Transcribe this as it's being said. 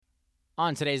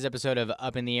On today's episode of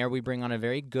Up in the Air, we bring on a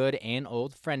very good and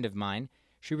old friend of mine.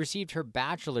 She received her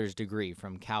bachelor's degree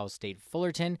from Cal State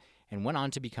Fullerton and went on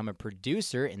to become a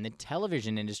producer in the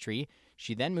television industry.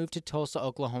 She then moved to Tulsa,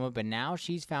 Oklahoma, but now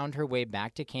she's found her way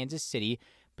back to Kansas City,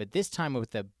 but this time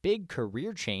with a big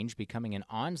career change, becoming an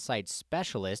on-site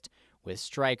specialist with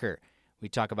Stryker. We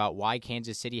talk about why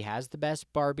Kansas City has the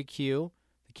best barbecue,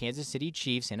 the Kansas City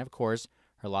Chiefs, and of course,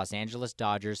 her Los Angeles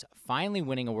Dodgers finally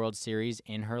winning a World Series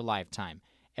in her lifetime.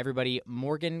 Everybody,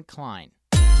 Morgan Klein.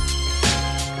 All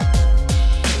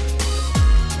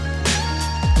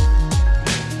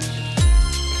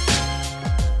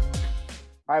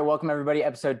right, welcome everybody.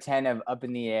 Episode 10 of Up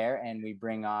in the Air, and we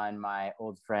bring on my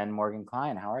old friend Morgan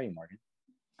Klein. How are you, Morgan?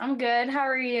 I'm good. How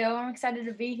are you? I'm excited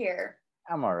to be here.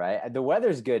 I'm all right. The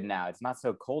weather's good now. It's not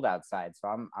so cold outside, so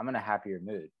I'm in a happier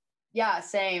mood. Yeah,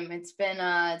 same. It's been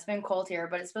cold here,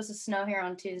 but it's supposed to snow here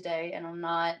on Tuesday, and I'm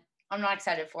not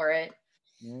excited for it.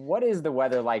 What is the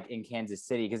weather like in Kansas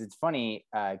City? Because it's funny,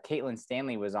 Caitlin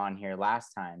Stanley was on here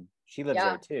last time. She lives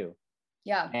there too.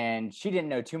 Yeah. And she didn't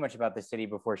know too much about the city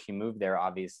before she moved there,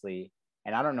 obviously.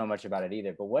 And I don't know much about it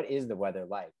either. But what is the weather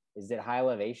like? Is it high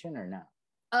elevation or no?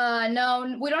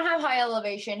 No, we don't have high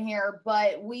elevation here,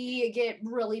 but we get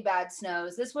really bad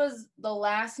snows. This was the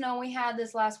last snow we had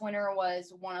this last winter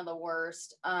was one of the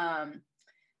worst.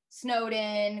 Snowed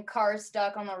in, cars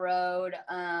stuck on the road.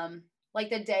 Like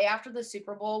the day after the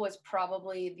Super Bowl was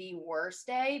probably the worst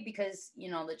day because,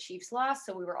 the Chiefs lost.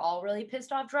 So we were all really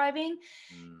pissed off driving.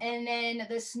 And then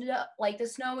the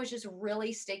snow was just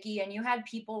really sticky and you had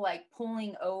people like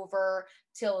pulling over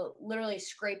to literally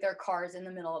scrape their cars in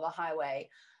the middle of a highway.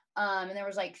 And there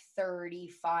was like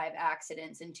 35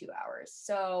 accidents in 2 hours.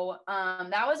 So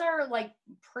that was our like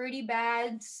pretty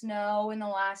bad snow in the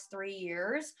last 3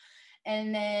 years.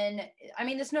 And then,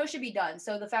 the snow should be done.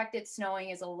 So the fact it's snowing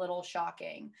is a little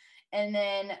shocking. And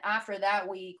then after that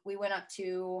week, we went up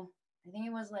to, I think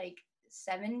it was like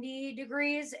 70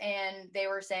 degrees. And they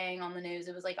were saying on the news,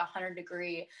 it was like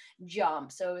 100-degree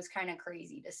jump. So it was kind of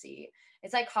crazy to see.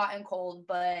 It's like hot and cold.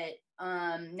 But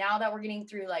now that we're getting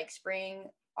through like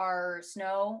spring, our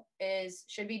snow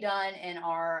should be done and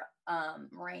our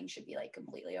rain should be like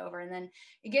completely over. And then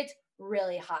it gets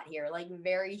really hot here, like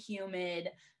very humid.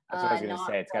 That's what I was going to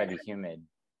say. It's got to be humid.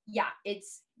 Yeah,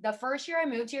 it's the first year I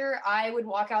moved here, I would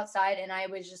walk outside and I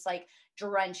was just like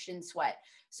drenched in sweat.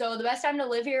 So the best time to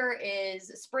live here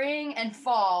is spring and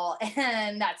fall,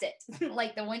 and that's it.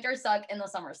 Like the winter suck and the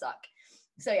summer suck.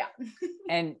 So yeah.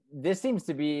 And this seems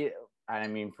to be,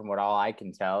 from what all I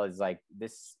can tell, is like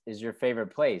this is your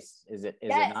favorite place. Is it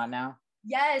not now?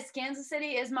 Yes, Kansas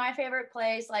City is my favorite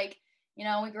place. Like, we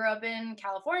grew up in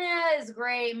California. It's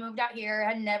great. Moved out here.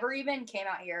 Had never even came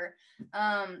out here.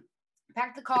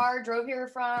 Packed the car, drove here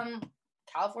from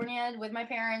California with my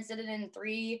parents. Did it in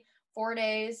 3-4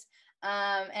 days.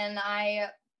 And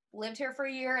I lived here for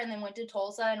a year and then went to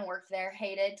Tulsa and worked there.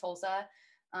 Hated Tulsa.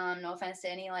 No offense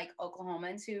to any like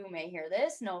Oklahomans who may hear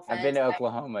this. No offense. I've been to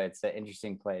Oklahoma. It's an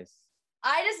interesting place.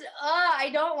 I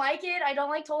don't like it. I don't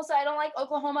like Tulsa. I don't like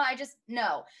Oklahoma.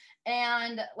 No.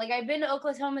 And like, I've been to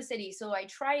Oklahoma City, so I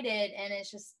tried it and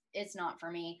it's not for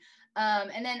me.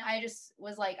 And then I just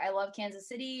was like, I love Kansas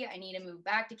City. I need to move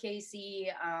back to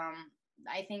KC.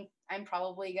 I think I'm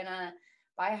probably gonna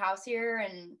buy a house here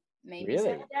and maybe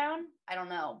settle down. I don't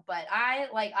know, but I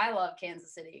love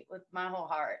Kansas City with my whole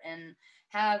heart and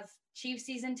have Chiefs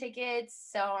season tickets.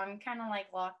 So I'm kind of like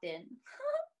locked in.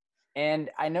 And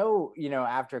I know,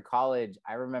 after college,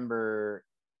 I remember,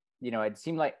 it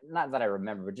seemed like, not that I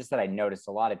remember, but just that I noticed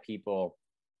a lot of people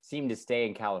seem to stay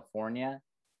in California.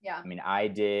 Yeah. I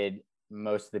did.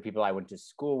 Most of the people I went to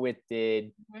school with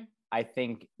did. Mm-hmm. I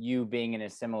think you being in a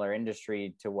similar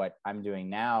industry to what I'm doing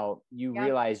now, you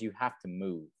realize you have to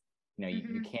move.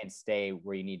 You can't stay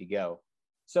where you need to go.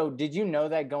 So did you know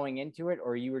that going into it,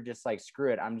 or you were just like,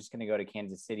 screw it, I'm just going to go to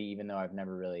Kansas City, even though I've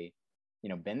never really,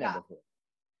 been there before?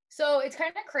 So it's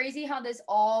kind of crazy how this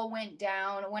all went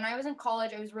down. When I was in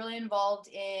college, I was really involved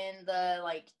in the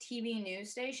like TV news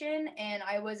station, and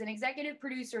I was an executive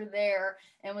producer there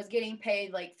and was getting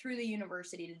paid like through the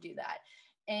university to do that,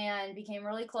 and became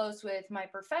really close with my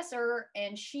professor,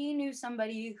 and she knew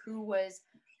somebody who was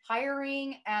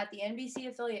hiring at the NBC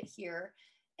affiliate here.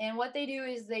 And what they do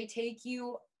is they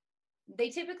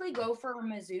typically go for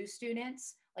Mizzou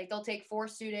students. Like they'll take 4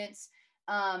 students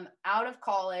out of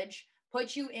college,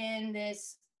 put you in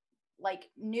this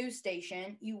like news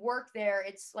station. You work there.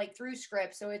 It's like through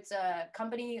Scripps. So it's a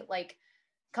company-wide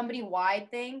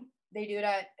thing. They do it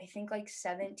at, I think, like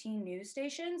 17 news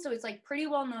stations. So it's like pretty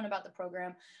well known about the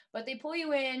program. But they pull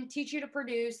you in, teach you to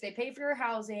produce. They pay for your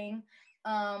housing.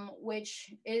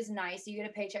 which is nice. You get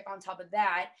a paycheck on top of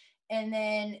that. And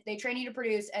then they train you to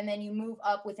produce, and then you move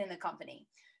up within the company.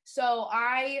 So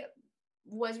I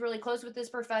was really close with this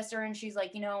professor, and she's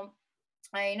like,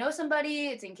 I know somebody,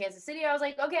 it's in Kansas City. I was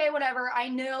like, okay, whatever. I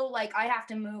know, like, I have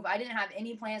to move. I didn't have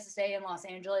any plans to stay in Los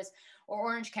Angeles or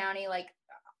Orange County. Like,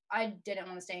 I didn't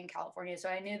want to stay in California. So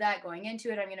I knew that going into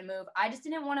it, I'm going to move. I just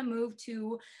didn't want to move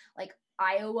to like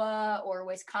Iowa or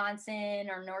Wisconsin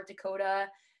or North Dakota.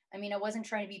 I mean, I wasn't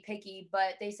trying to be picky,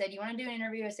 but they said, you want to do an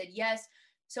interview? I said, yes.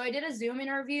 So I did a Zoom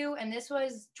interview, and this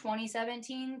was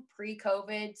 2017,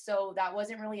 pre-COVID. So that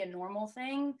wasn't really a normal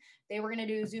thing. They were going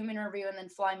to do a Zoom interview and then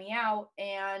fly me out.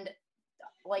 And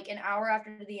like an hour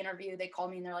after the interview, they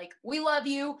called me and they're like, we love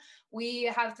you. We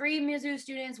have 3 Mizzou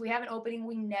students. We have an opening.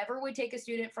 We never would take a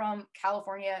student from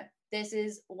California. This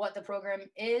is what the program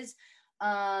is.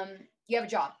 You have a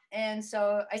job. And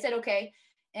so I said, okay.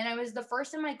 And I was the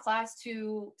first in my class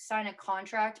to sign a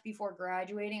contract before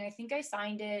graduating. I think I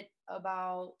signed it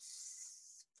about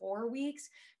 4 weeks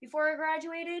before I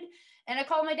graduated. And I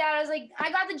called my dad. I was like,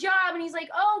 I got the job. And he's like,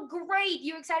 oh, great.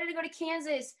 You excited to go to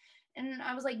Kansas? And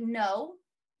I was like, no,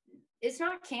 it's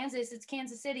not Kansas, it's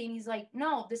Kansas City. And he's like,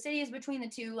 no, the city is between the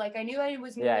two. Like, I knew I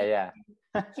was moving to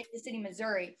Kansas City,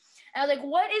 Missouri. And I was like,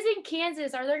 what is in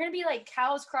Kansas? Are there going to be like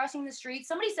cows crossing the street?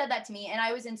 Somebody said that to me and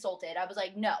I was insulted. I was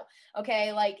like, no,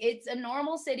 okay. Like, it's a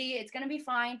normal city. It's going to be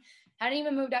fine. Hadn't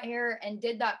even moved out here and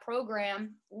did that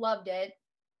program. Loved it.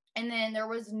 And then there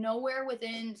was nowhere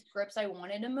within Scripps I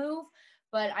wanted to move,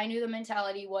 but I knew the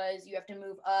mentality was you have to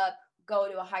move up, go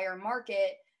to a higher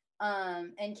market.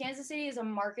 And Kansas City is a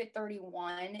market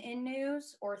 31 in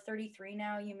news, or 33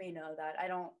 now. You may know that.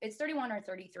 It's 31 or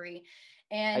 33.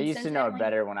 And I used to know it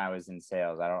better when I was in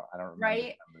sales. I don't remember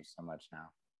the numbers so much now.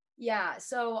 Yeah.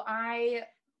 So I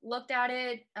looked at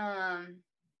it, and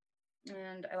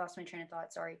I lost my train of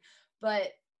thought. Sorry.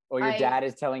 But well, your dad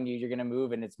is telling you you're going to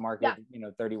move and it's market,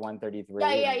 31, 33.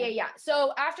 Yeah.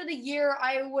 So after the year,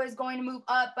 I was going to move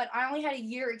up, but I only had a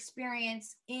year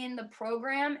experience in the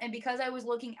program. And because I was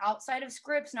looking outside of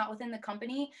Scripps, not within the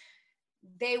company,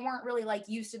 they weren't really like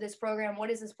used to this program.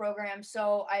 What is this program?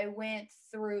 So I went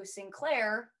through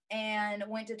Sinclair and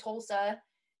went to Tulsa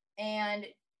and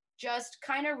just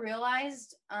kind of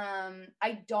realized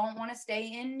I don't want to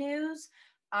stay in news.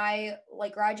 I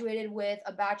graduated with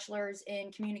a bachelor's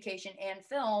in communication and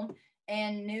film,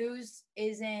 and news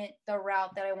isn't the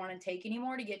route that I want to take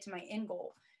anymore to get to my end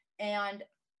goal. And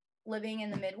living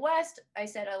in the Midwest, I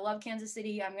said, I love Kansas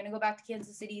City. I'm going to go back to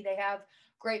Kansas City. They have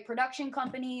great production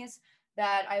companies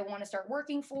that I want to start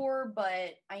working for,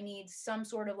 but I need some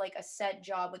sort of like a set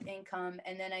job with income.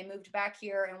 And then I moved back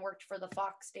here and worked for the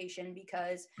Fox station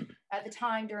because at the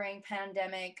time during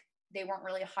pandemic, they weren't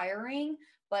really hiring,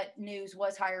 but news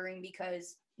was hiring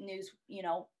because news,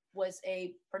 was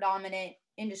a predominant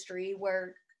industry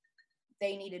where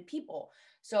they needed people.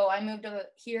 So I moved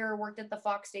here, worked at the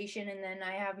Fox station, and then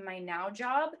I have my now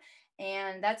job.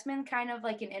 And that's been kind of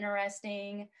like an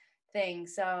interesting thing.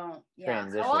 So yeah,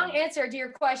 a long answer to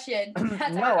your question.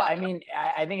 No, I mean,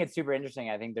 I think it's super interesting.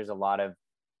 I think there's a lot of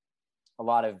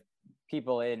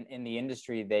people in the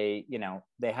industry. They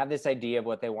have this idea of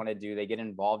what they want to do. They get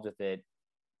involved with it,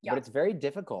 but it's very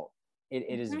difficult.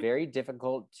 It is very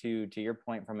difficult to your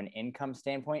point, from an income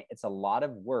standpoint. It's a lot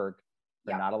of work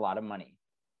for not a lot of money.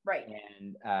 Right.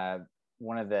 And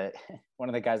one of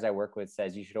the guys I work with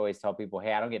says you should always tell people,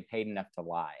 hey, I don't get paid enough to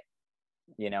lie.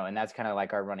 And that's kind of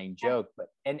like our running joke. But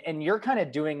and you're kind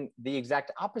of doing the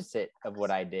exact opposite of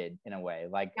what I did in a way.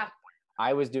 Like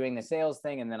I was doing the sales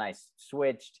thing and then I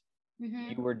switched.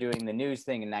 You were doing the news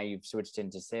thing and now you've switched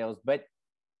into sales. But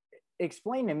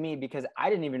explain to me, because I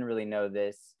didn't even really know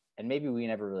this, and maybe we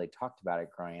never really talked about it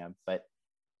growing up, but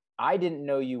I didn't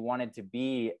know you wanted to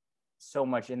be so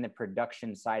much in the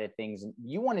production side of things.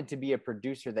 You wanted to be a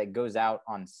producer that goes out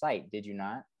on site, did you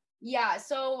not? Yeah.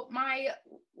 So my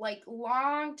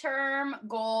long-term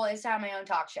goal is to have my own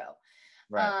talk show.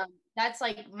 Right. That's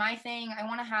like my thing. I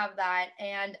want to have that.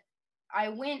 And I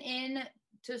went in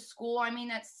to school. I mean,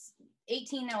 that's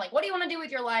 18. They're like, what do you want to do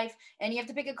with your life? And you have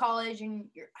to pick a college and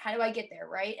how do I get there?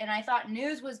 Right. And I thought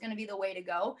news was going to be the way to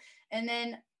go. And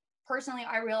then personally,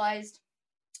 I realized,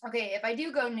 okay, if I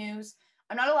do go news,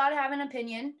 I'm not allowed to have an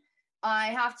opinion. I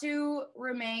have to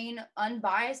remain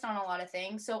unbiased on a lot of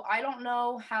things. So I don't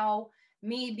know how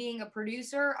me being a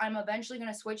producer, I'm eventually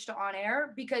going to switch to on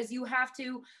air, because you have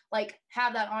to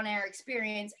have that on air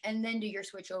experience and then do your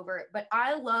switch over. But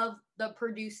I love the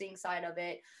producing side of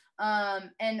it.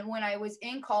 And when I was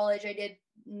in college, I did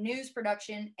news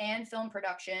production and film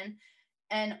production.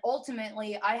 And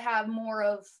ultimately I have more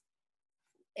of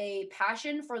a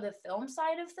passion for the film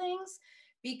side of things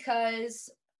because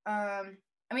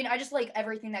I mean, I just like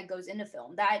everything that goes into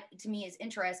film. That to me is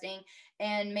interesting.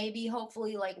 And maybe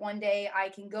hopefully like one day I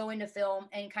can go into film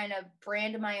and kind of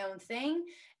brand my own thing.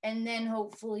 And then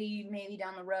hopefully maybe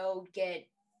down the road get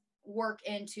work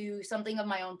into something of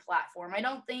my own platform. I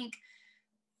don't think,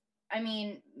 I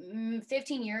mean,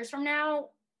 15 years from now,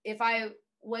 if I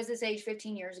was this age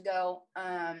 15 years ago,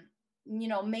 you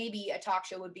know, maybe a talk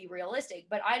show would be realistic.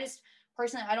 But I just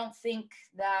personally, I don't think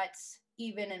that's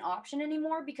even an option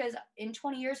anymore because in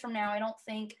 20 years from now, I don't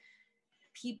think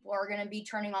people are going to be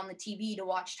turning on the TV to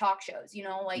watch talk shows, you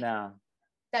know, like No.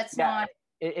 that's Yeah, not.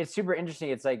 it's super interesting.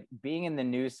 It's like being in the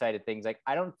news side of things. Like,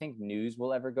 I don't think news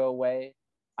will ever go away.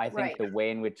 I think Right. the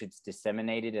way in which it's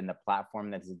disseminated and the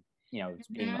platform that's, you know, it's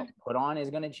being put on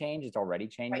is going to change. It's already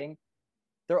changing. Right.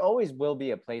 There always will be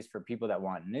a place for people that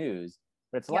want news,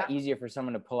 but it's a lot easier for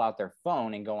someone to pull out their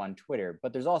phone and go on Twitter.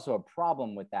 But there's also a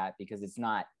problem with that because it's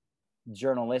not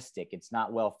journalistic. It's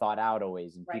not well thought out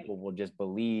always. And people will just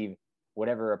believe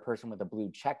whatever a person with a blue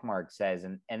check mark says.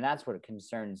 And that's what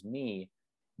concerns me.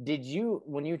 Did you,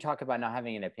 when you talk about not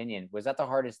having an opinion, was that the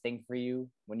hardest thing for you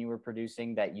when you were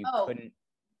producing, that you couldn't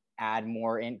add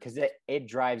more in? Because it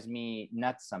drives me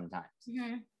nuts sometimes.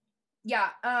 Mm-hmm. Yeah.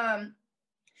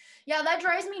 Yeah, that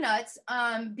drives me nuts.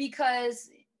 Because,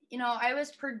 you know, I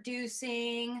was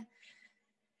producing,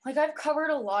 like I've covered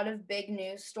a lot of big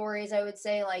news stories. I would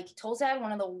say like Tulsa had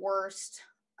one of the worst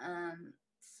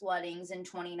floodings in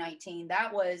 2019.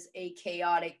 That was a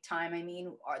chaotic time. I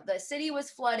mean, the city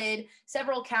was flooded,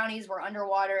 several counties were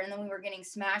underwater, and then we were getting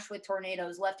smashed with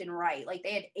tornadoes left and right. Like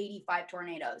they had 85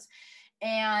 tornadoes.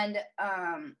 And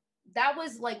that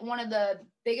was like one of the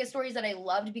biggest stories that I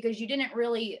loved because you didn't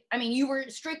really, I mean, you were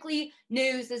strictly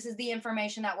news. This is the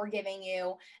information that we're giving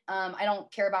you. I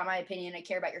don't care about my opinion. I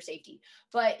care about your safety.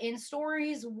 But in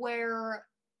stories where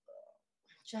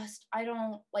just, I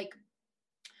don't like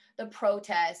the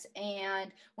protests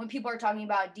and when people are talking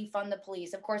about defund the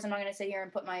police, of course, I'm not going to sit here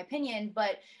and put my opinion,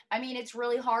 but I mean, it's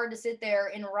really hard to sit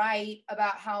there and write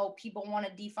about how people want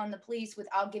to defund the police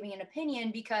without giving an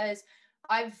opinion because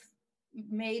I've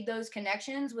made those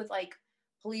connections with like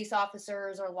police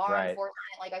officers or law enforcement.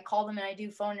 Like I call them and I do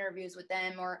phone interviews with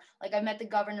them, or like I met the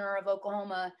governor of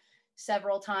Oklahoma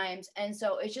several times. And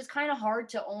so it's just kind of hard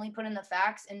to only put in the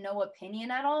facts and no opinion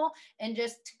at all. And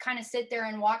just kind of sit there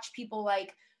and watch people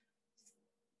like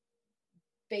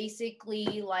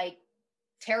basically like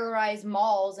terrorize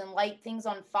malls and light things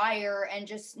on fire and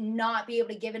just not be able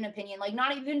to give an opinion, like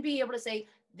not even be able to say,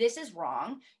 this is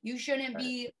wrong. You shouldn't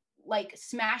be like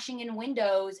smashing in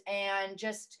windows and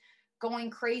just going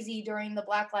crazy during the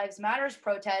Black Lives Matters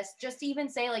protest, just to even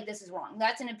say like, this is wrong.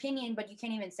 That's an opinion, but you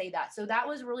can't even say that. So that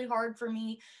was really hard for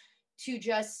me to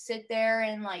just sit there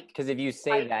and like, because if you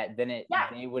say that, then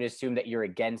they would assume that you're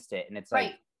against it. And it's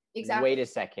like, exactly. Wait a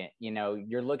second, you know,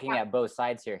 you're looking at both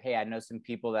sides here. Hey, I know some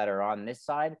people that are on this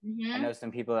side. I know some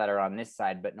people that are on this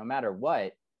side, but no matter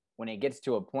what, when it gets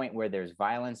to a point where there's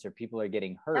violence or people are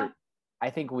getting hurt, I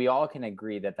think we all can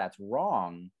agree that that's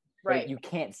wrong. But you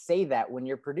can't say that when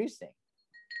you're producing.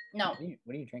 No.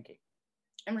 What are you drinking?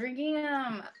 I'm drinking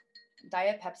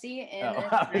Diet Pepsi.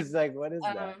 I was like, what is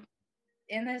that?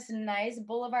 In this nice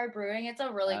Boulevard Brewing. It's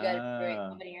a really good brewing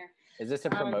company here. Is this a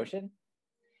promotion?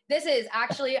 This is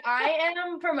actually, I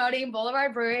am promoting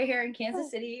Boulevard Brewery here in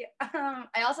Kansas City.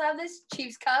 I also have this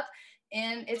Chiefs cup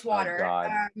and it's water.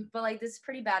 But like this is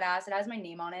pretty badass. It has my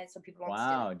name on it so people don't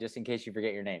steal it. Just in case you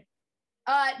forget your name.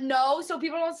 No, so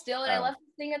people don't steal it. I left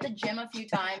this thing at the gym a few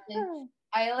times and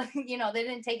I, you know, they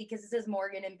didn't take it because it says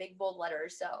Morgan in big bold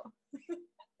letters. So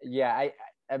yeah,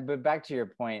 but back to your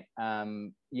point,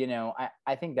 you know,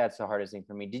 I think that's the hardest thing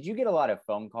for me. Did you get a lot of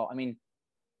phone call? I mean,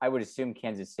 I would assume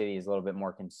Kansas City is a little bit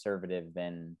more conservative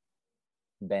than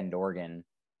Bend, Oregon.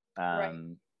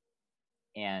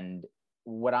 And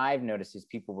what I've noticed is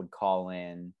people would call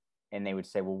in and they would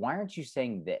say, well, why aren't you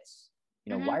saying this?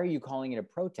 You know, why are you calling it a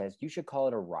protest? You should call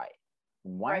it a riot.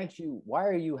 Why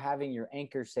are you having your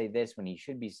anchor say this when he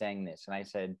should be saying this? And I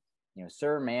said, you know,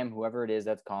 sir, ma'am, whoever it is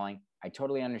that's calling, I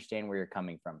totally understand where you're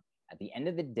coming from. At the end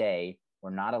of the day,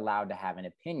 we're not allowed to have an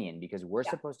opinion because we're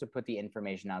supposed to put the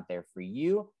information out there for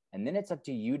you. And then it's up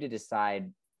to you to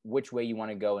decide which way you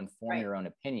want to go and form your own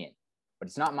opinion. But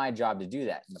it's not my job to do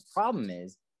that. And the problem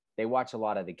is they watch a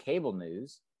lot of the cable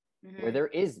news where there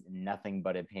is nothing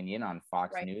but opinion on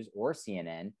Fox News or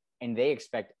CNN. And they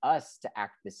expect us to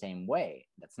act the same way.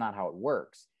 That's not how it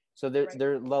works. So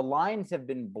the lines have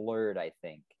been blurred, I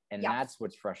think. And that's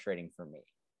what's frustrating for me.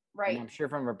 And I'm sure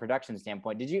from a production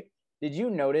standpoint, did you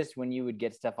notice when you would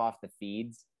get stuff off the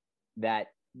feeds that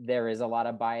there is a lot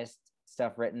of biased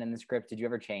stuff written in the script? Did you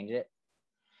ever change it?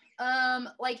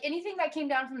 Like anything that came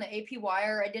down from the AP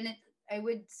wire, I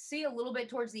would see a little bit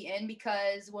towards the end,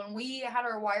 because when we had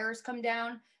our wires come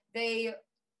down, they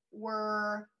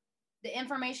were the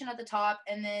information at the top,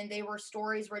 and then they were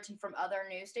stories written from other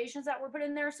news stations that were put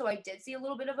in there. So I did see a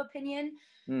little bit of opinion.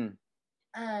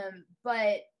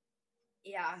 But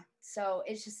yeah, so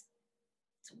it's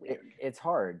weird. It's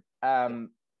hard.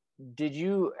 Did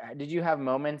you have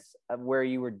moments of where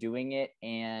you were doing it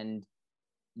and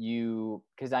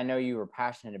because I know you were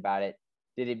passionate about it,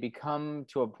 did it become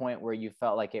to a point where you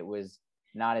felt like it was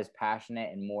not as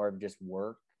passionate and more of just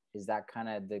work? Is that kind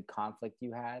of the conflict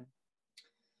you had?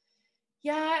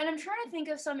 Yeah, and I'm trying to think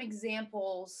of some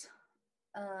examples.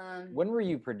 When were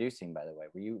you producing, by the way?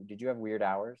 Did you have weird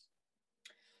hours?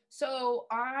 So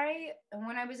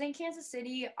when I was in Kansas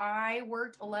City, I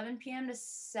worked 11 a.m. to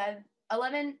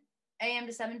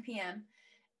 7 p.m.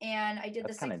 And I did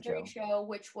the 6:30 show,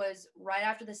 which was right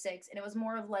after the 6, and it was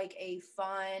more of like a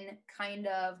fun kind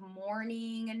of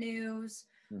morning news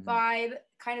vibe,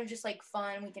 kind of just like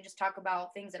fun. We can just talk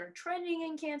about things that are trending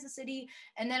in Kansas City.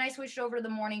 And then I switched over to the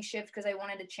morning shift because I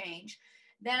wanted to change.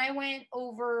 Then I went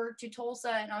over to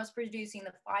Tulsa, and I was producing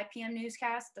the 5 p.m.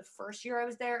 newscast the first year I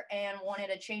was there, and wanted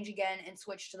to change again and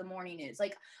switch to the morning news.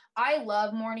 Like, I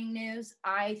love morning news.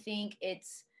 I think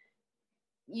it's,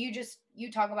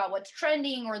 you talk about what's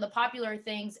trending or the popular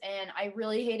things. And I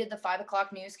really hated the 5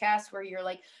 o'clock newscast where you're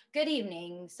like, good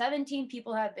evening, 17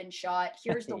 people have been shot.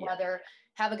 Here's the weather.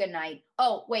 Have a good night.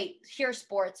 Oh, wait, here's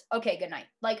sports. Okay, good night.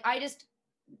 Like,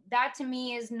 that to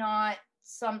me is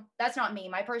that's not me.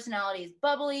 My personality is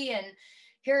bubbly, and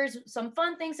here's some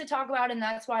fun things to talk about. And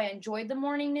that's why I enjoyed the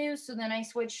morning news. So then I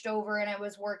switched over, and I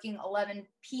was working 11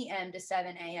 p.m. to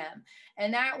 7 a.m.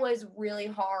 And that was really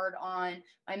hard on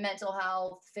my mental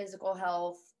health, physical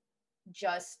health,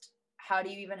 just how do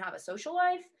you even have a social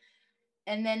life?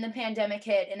 And then the pandemic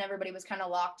hit, and everybody was kind of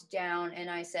locked down. And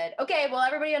I said, okay, well,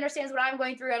 everybody understands what I'm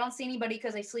going through. I don't see anybody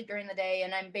because I sleep during the day,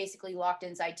 and I'm basically locked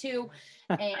inside too.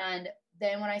 And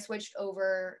then when I switched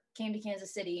over, came to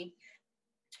Kansas City,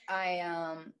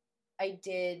 I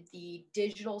did the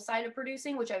digital side of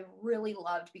producing, which I really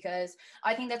loved, because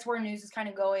I think that's where news is kind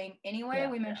of going anyway.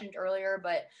 We mentioned earlier,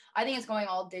 but I think it's going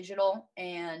all digital,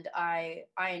 and I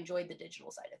enjoyed the digital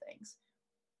side of things.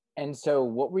 And so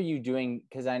what were you doing?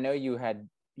 Because I know you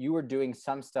were doing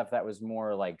some stuff that was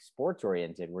more like sports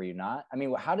oriented, were you not? I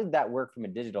mean, how did that work from a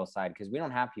digital side? Because we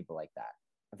don't have people like that,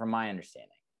 from my understanding.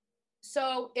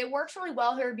 So it works really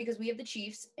well here because we have the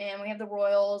Chiefs, and we have the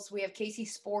Royals, we have KC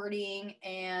Sporting,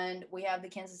 and we have the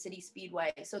Kansas City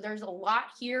Speedway. So there's a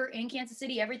lot here in Kansas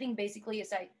City, everything basically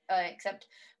except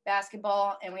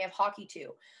basketball, and we have hockey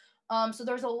too. So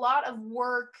there's a lot of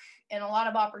work and a lot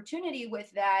of opportunity with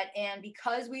that. And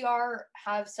because we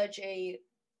have such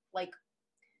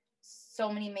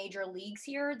so many major leagues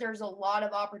here, there's a lot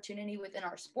of opportunity within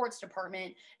our sports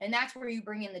department. And that's where you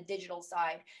bring in the digital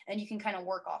side, and you can kind of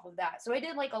work off of that. So I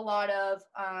did like a lot of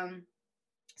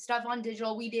stuff on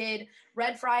digital. We did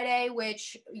Red Friday,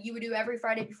 which you would do every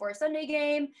Friday before a Sunday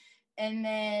game. And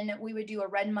then we would do a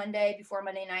Red Monday before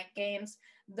Monday night games.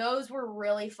 Those were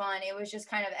really fun. It was just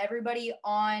kind of everybody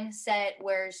on set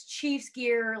wears Chiefs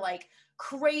gear, like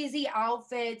crazy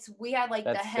outfits. We had like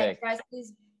the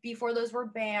headdresses before those were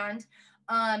banned.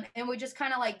 And we just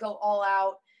kind of like go all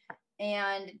out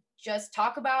and just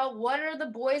talk about what are the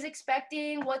boys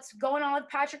expecting, what's going on with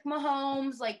Patrick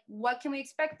Mahomes, like what can we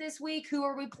expect this week, who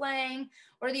are we playing,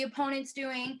 what are the opponents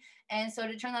doing. And so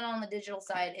to turn that on the digital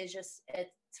side is just,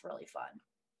 it's really fun.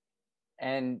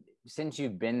 And since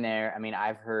you've been there, I mean,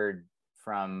 I've heard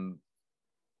from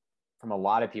a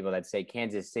lot of people that say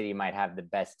Kansas City might have the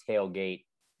best tailgate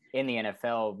in the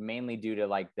NFL, mainly due to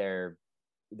like their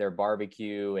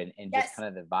barbecue and just kind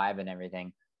of the vibe and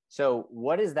everything. So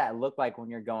what does that look like when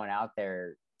you're going out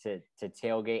there to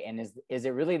tailgate? And is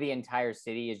it really the entire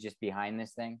city is just behind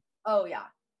this thing? Oh yeah.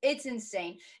 It's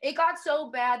insane. It got so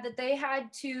bad that they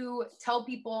had to tell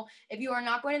people, if you are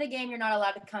not going to the game, you're not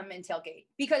allowed to come and tailgate,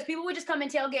 because people would just come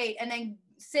and tailgate and then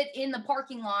sit in the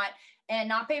parking lot and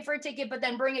not pay for a ticket, but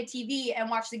then bring a TV and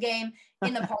watch the game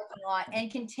in the parking lot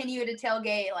and continue to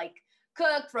tailgate, like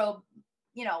cook, throw,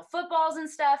 footballs and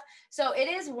stuff. So it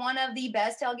is one of the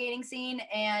best tailgating scene.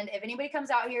 And if anybody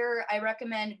comes out here, I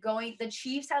recommend going. The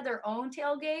Chiefs have their own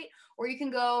tailgate where you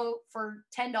can go for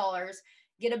 $10,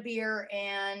 get a beer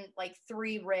and like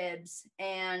 3 ribs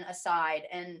and a side,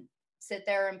 and sit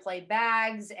there and play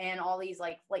bags and all these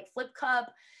like flip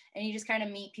cup. And you just kind of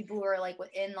meet people who are like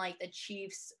within like the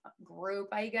Chiefs group,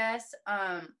 I guess.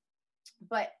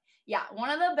 But yeah, one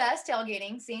of the best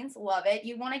tailgating scenes. Love it.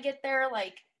 You want to get there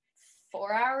like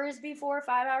 4 hours before,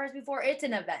 5 hours before. It's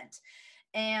an event.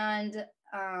 And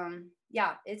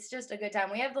yeah, it's just a good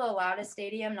time. We have the loudest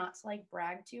stadium, not to like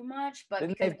brag too much, but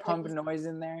Didn't they pump noise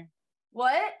in there?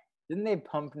 What? Didn't they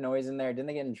pump noise in there? Didn't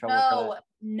they get in trouble for that?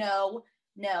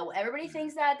 No. Everybody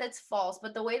thinks that. That's false.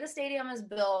 But the way the stadium is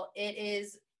built,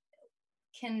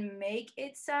 can make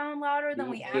it sound louder than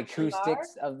we The actually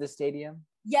acoustics are. of the stadium?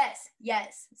 Yes.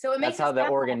 So it makes That's how the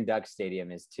sound Oregon Duck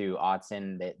Stadium is too,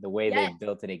 Autzen. The way they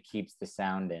built it, it keeps the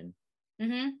sound in.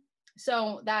 Mm-hmm.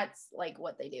 So that's like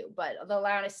what they do. But the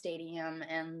loudest stadium,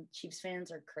 and Chiefs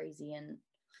fans are crazy. And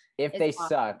if they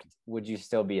sucked, would you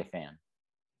still be a fan?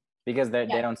 Because they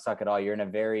don't suck at all. You're in a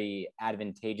very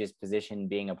advantageous position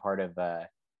being a part of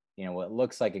what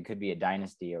looks like it could be a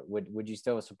dynasty. Or would you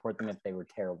still support them if they were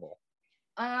terrible?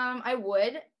 I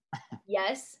would.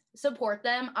 Yes, support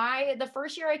them. The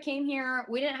first year I came here,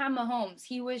 we didn't have Mahomes.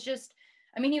 He was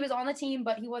he was on the team,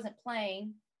 but he wasn't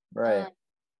playing. Right.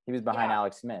 He was behind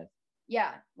Alex Smith.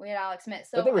 Yeah, we had Alex Smith.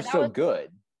 So but they were still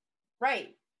good. Right.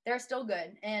 They're still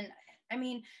good. And I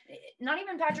mean, not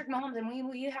even Patrick Mahomes. And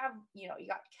we have, you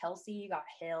got Kelsey, you got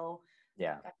Hill.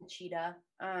 Yeah. You got the Cheetah.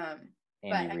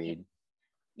 Andy Reid.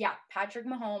 Yeah, Patrick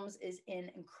Mahomes is an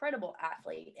incredible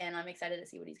athlete, and I'm excited to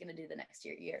see what he's going to do the next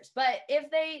years. But if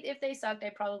they sucked, I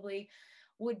probably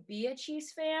would be a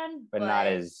Chiefs fan, but not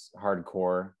as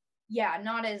hardcore. Yeah,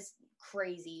 not as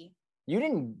crazy. You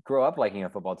didn't grow up liking a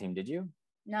football team, did you?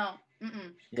 No, because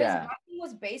my team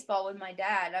was baseball with my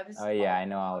dad. I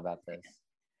know all about this.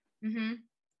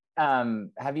 Mm-hmm.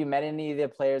 Have you met any of the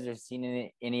players or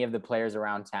seen any of the players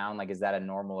around town? Like, is that a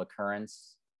normal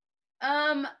occurrence?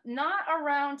 Not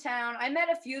around town. I met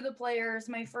a few of the players.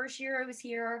 My first year I was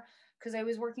here because I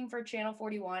was working for Channel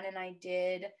 41, and I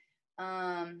did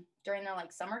during the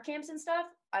like summer camps and stuff.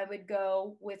 I would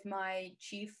go with my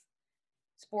chief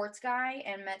sports guy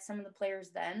and met some of the players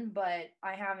then, but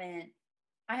I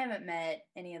haven't met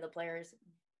any of the players.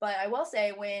 But I will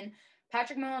say, when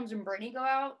Patrick Mahomes and Brittany go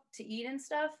out to eat and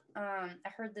stuff, I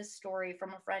heard this story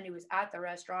from a friend who was at the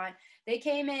restaurant. They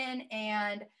came in,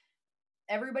 and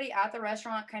everybody at the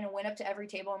restaurant kind of went up to every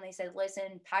table and they said,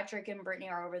 listen, Patrick and Brittany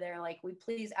are over there. Like, we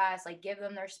please ask, like, give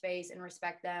them their space and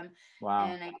respect them. Wow.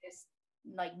 And I guess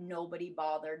like nobody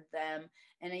bothered them.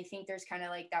 And I think there's kind of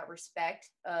like that respect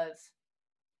of.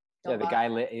 Yeah, the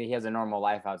guy, he has a normal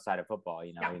life outside of football,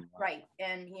 Yeah, right.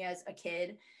 And he has a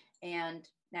kid and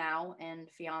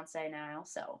fiance now.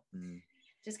 So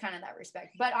just kind of that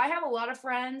respect. But I have a lot of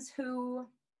friends who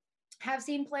have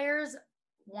seen players.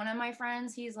 One of my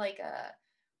friends, he's like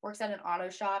works at an auto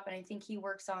shop, and I think he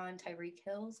works on Tyreek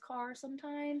Hill's car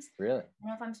sometimes. Really? I don't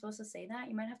know if I'm supposed to say that.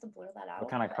 You might have to blur that out.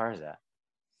 What kind of car is that?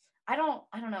 I don't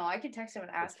know. I could text him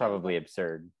and ask. It's probably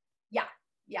absurd. Yeah.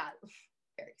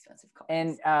 Very expensive car.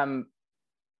 And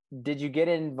did you get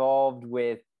involved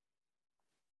with,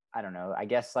 I don't know, I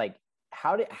guess like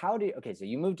how did okay, so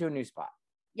you moved to a new spot.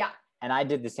 Yeah. And I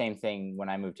did the same thing when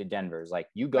I moved to Denver. It's like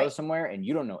you go somewhere and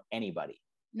you don't know anybody.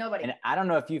 Nobody. And I don't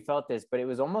know if you felt this, but it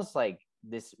was almost like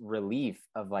this relief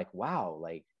of like, wow,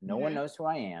 like no one knows who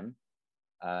I am.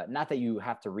 Not that you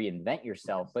have to reinvent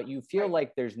yourself, but you feel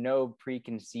like there's no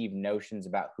preconceived notions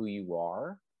about who you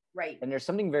are. Right. And there's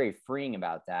something very freeing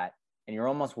about that. And you're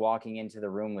almost walking into the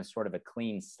room with sort of a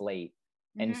clean slate.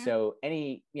 And so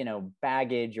any,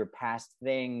 baggage or past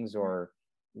things or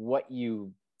what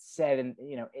you said, and,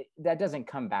 that doesn't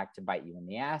come back to bite you in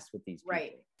the ass with these people.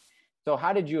 Right. So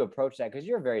how did you approach that? Because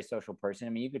you're a very social person.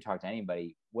 I mean, you could talk to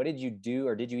anybody. What did you do,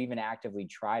 or did you even actively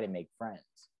try to make friends?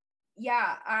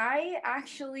 Yeah, I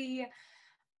actually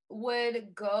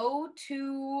would go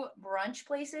to brunch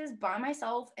places by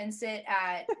myself and sit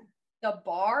at the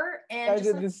bar and I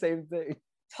did the same thing.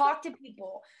 Talk to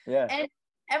people. Yeah. And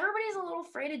everybody's a little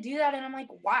afraid to do that. And I'm like,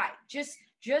 why? Just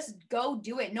go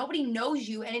do it. Nobody knows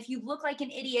you. And if you look like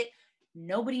an idiot,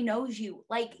 nobody knows you.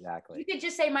 Like, exactly. You could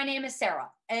just say, my name is Sarah.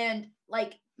 And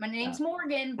like, my name's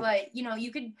Morgan, but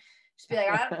you could just be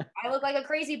like, I look like a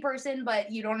crazy person,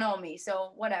 but you don't know me.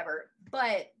 So whatever.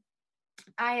 But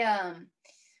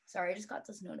sorry, I just got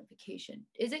this notification.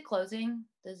 Is it closing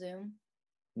the Zoom?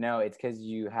 No, it's because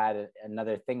you had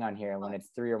another thing on here. And when it's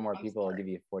 3 or more people, I'll give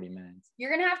you 40 minutes. You're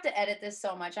going to have to edit this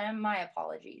so much. My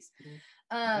apologies.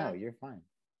 No, you're fine.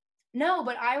 No,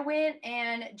 but I went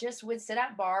and just would sit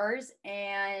at bars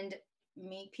and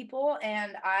meet people.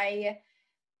 And I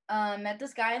met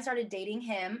this guy and started dating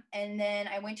him. And then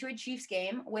I went to a Chiefs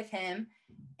game with him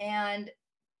and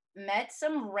met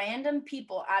some random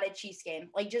people at a Chiefs game,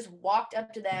 like just walked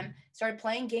up to them, started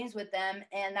playing games with them.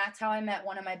 And that's how I met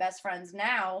one of my best friends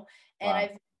now. And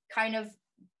I've kind of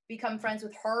become friends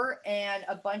with her and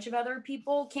a bunch of other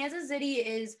people. Kansas City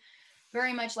is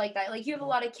very much like that. Like you have a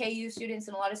lot of KU students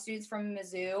and a lot of students from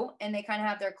Mizzou, and they kind of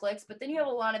have their cliques. But then you have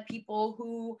a lot of people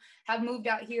who have moved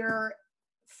out here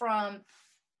from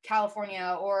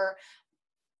California or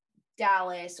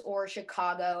Dallas or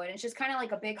Chicago, and it's just kind of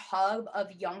like a big hub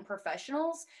of young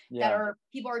professionals that are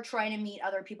people are trying to meet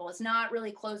other people. It's not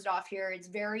really closed off here. It's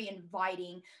very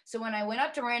inviting. So when I went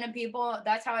up to random people,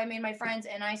 that's how I made my friends,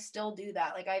 and I still do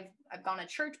that. Like I've gone to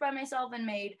church by myself and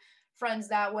made friends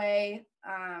that way.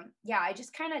 Yeah, I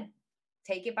just kind of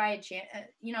take it by a chance.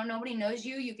 You know, nobody knows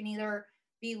you. You can either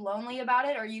be lonely about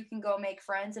it or you can go make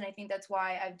friends, and I think that's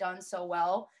why I've done so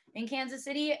well in Kansas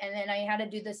City. And then I had to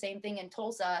do the same thing in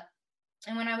Tulsa.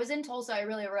 And when I was in Tulsa, I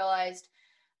really realized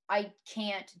I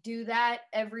can't do that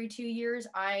every 2 years.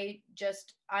 I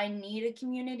need a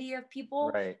community of people,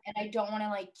 Right. and I don't want to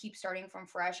like keep starting from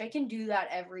fresh. I can do that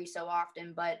every so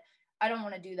often, but I don't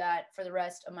want to do that for the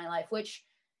rest of my life, which,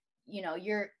 you know,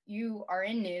 you are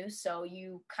in news, so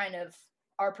you kind of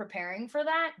are preparing for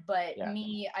that. But Yeah.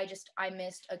 me, I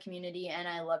missed a community, and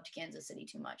I loved Kansas City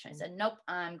too much. I said, nope,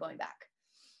 I'm going back.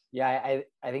 Yeah,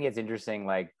 I think it's interesting.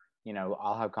 Like, you know,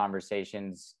 I'll have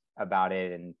conversations about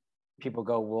it, and people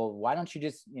go, well, why don't you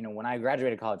just, you know, when I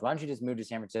graduated college, why don't you just move to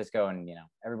San Francisco and, you know,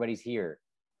 everybody's here?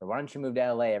 Or why don't you move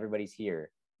to LA? Everybody's here.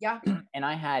 Yeah. And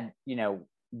I had, you know,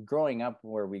 growing up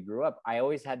where we grew up, I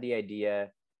always had the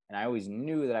idea, and I always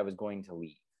knew that I was going to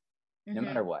leave no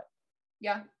matter what.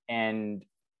 Yeah. And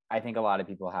I think a lot of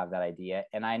people have that idea,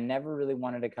 and I never really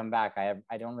wanted to come back.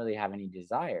 I don't really have any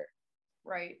desire.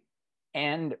 Right.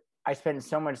 And I spent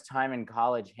so much time in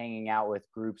college hanging out with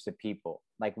groups of people.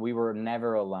 Like we were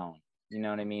never alone. You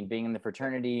know what I mean? Being in the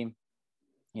fraternity,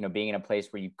 you know, being in a place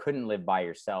where you couldn't live by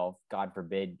yourself, God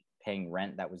forbid, paying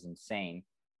rent, that was insane.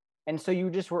 And so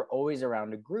you just were always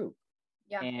around a group.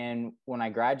 Yeah. And when I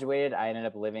graduated, I ended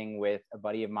up living with a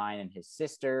buddy of mine and his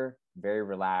sister, very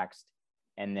relaxed.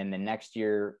 And then the next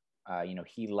year, you know,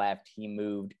 he left, he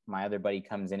moved. My other buddy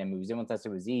comes in and moves in with us. It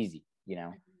was easy, you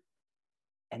know.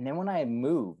 And then when I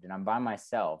moved and I'm by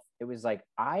myself, it was like,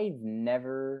 I've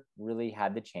never really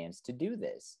had the chance to do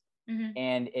this.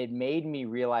 And it made me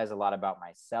realize a lot about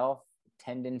myself,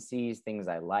 tendencies, things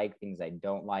I like, things I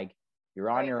don't like. You're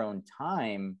on your own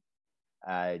time.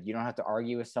 You don't have to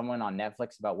argue with someone on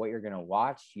Netflix about what you're going to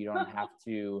watch. You don't have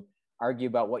to argue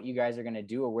about what you guys are going to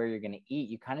do or where you're going to eat.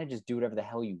 You kind of just do whatever the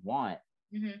hell you want.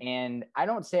 And I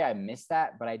don't say I miss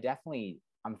that, but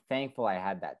I'm thankful I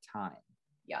had that time.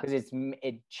 Yeah. Because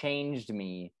it changed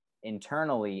me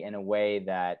internally in a way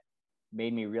that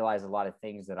made me realize a lot of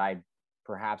things that I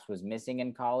perhaps was missing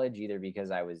in college, either because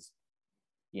I was,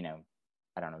 you know,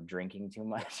 I don't know, drinking too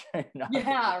much.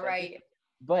 Yeah, right.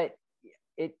 But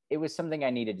it was something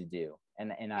I needed to do.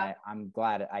 And I'm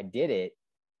glad I did it.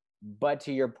 But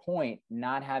to your point,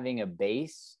 not having a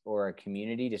base or a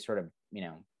community to sort of, you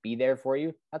know, be there for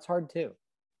you, that's hard too.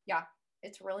 Yeah,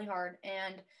 it's really hard.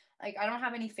 And like, I don't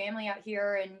have any family out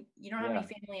here, and you don't have any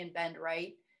family in Bend,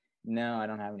 right? No, I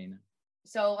don't have any. No.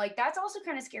 So like, that's also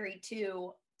kind of scary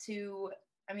too,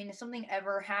 I mean, if something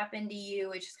ever happened to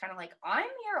you, it's just kind of like, I'm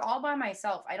here all by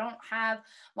myself. I don't have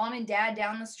mom and dad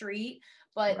down the street,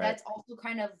 but that's also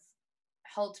kind of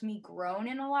helped me grow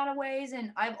in a lot of ways.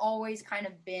 And I've always kind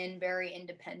of been very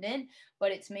independent,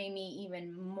 but it's made me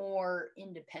even more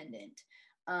independent.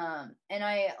 And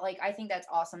I think that's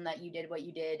awesome that you did what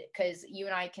you did, because you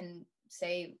and I can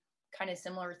say kind of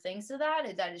similar things to that,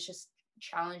 is that it's just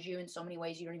challenged you in so many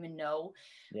ways you don't even know.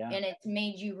 Yeah. And it's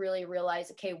made you really realize,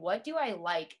 okay, what do I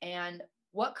like, and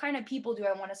what kind of people do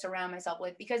I want to surround myself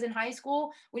with? Because in high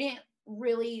school, we didn't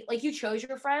really, like, you chose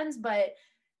your friends, but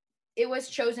it was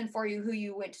chosen for you who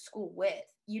you went to school with.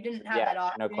 You didn't have that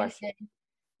option. No question.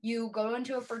 You go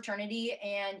into a fraternity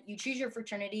and you choose your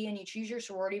fraternity and you choose your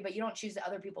sorority, but you don't choose the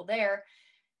other people there.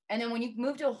 And then when you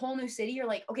move to a whole new city, you're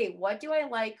like, okay, what do I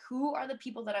like? Who are the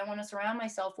people that I want to surround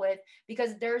myself with?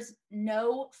 Because there's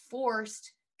no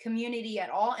forced community at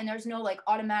all. And there's no like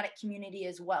automatic community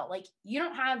as well. Like, you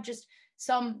don't have just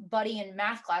somebody in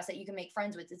math class that you can make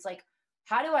friends with. It's like,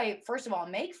 how do I, first of all,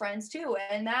 make friends too?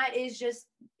 And that is just,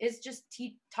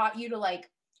 taught you to like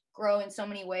grow in so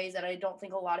many ways that I don't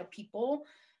think a lot of people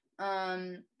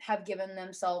have given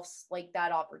themselves like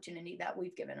that opportunity that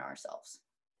we've given ourselves.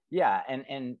 Yeah.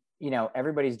 And, you know,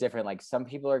 everybody's different. Like, some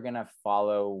people are going to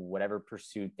follow whatever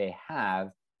pursuit they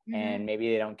have, and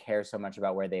maybe they don't care so much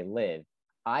about where they live.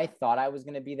 I thought I was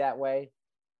going to be that way.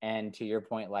 And to your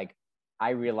point, like,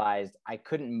 I realized I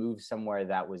couldn't move somewhere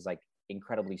that was like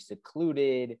incredibly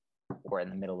secluded or in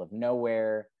the middle of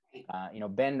nowhere. You know,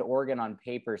 Bend, Oregon on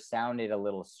paper sounded a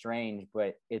little strange,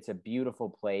 but it's a beautiful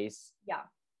place. Yeah.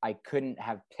 I couldn't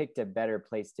have picked a better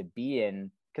place to be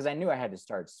in because I knew I had to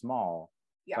start small,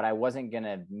 Yeah. but I wasn't going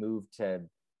to move to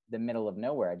the middle of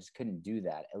nowhere. I just couldn't do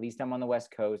that. At least I'm on the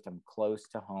West Coast. I'm close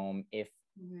to home. If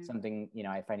something,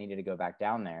 if I needed to go back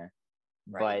down there,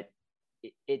 Right.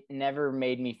 but it never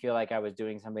made me feel like I was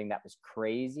doing something that was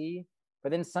crazy.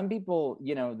 But then some people,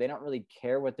 they don't really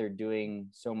care what they're doing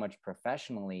so much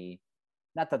professionally.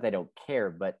 Not that they don't care,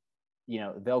 but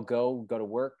they'll go to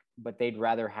work, but they'd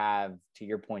rather have, to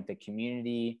your point, the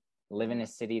community, live in a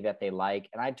city that they like.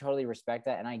 And I totally respect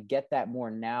that. And I get that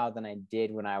more now than I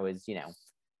did when I was,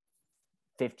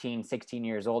 15, 16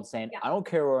 years old, saying, I don't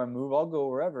care where I move, I'll go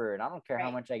wherever. And I don't care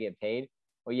how much I get paid.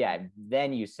 Well, yeah,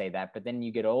 then you say that, but then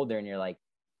you get older and you're like,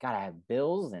 God, I have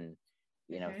bills and,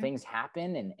 things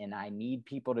happen and I need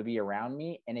people to be around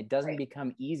me. And it doesn't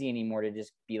become easy anymore to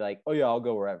just be like, oh yeah, I'll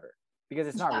go wherever, because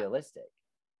it's not realistic.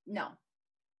 No.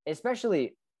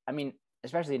 Especially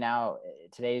now,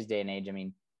 today's day and age. I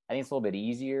mean, I think it's a little bit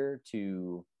easier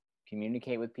to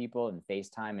communicate with people and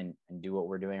FaceTime and do what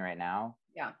we're doing right now.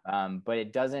 Yeah. But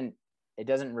it doesn't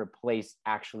replace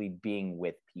actually being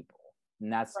with people.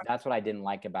 And that's what I didn't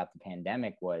like about the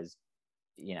pandemic was,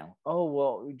 oh,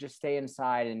 well, we just stay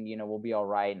inside and, we'll be all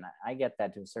right. And I get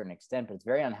that to a certain extent, but it's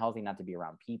very unhealthy not to be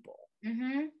around people.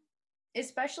 Mm-hmm.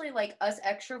 Especially like us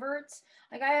extroverts.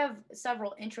 Like I have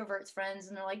several introverts friends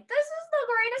and they're like, this is the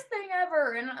greatest thing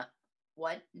ever. And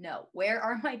what? No, where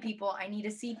are my people? I need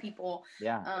to see people.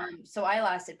 Yeah. So I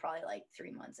lasted probably like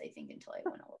 3 months, I think, until I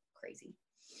went a little crazy.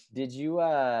 Did you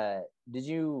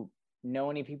know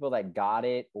any people that got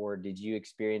it, or did you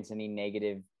experience any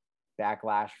negative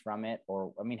backlash from it?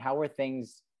 Or, I mean, how were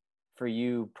things for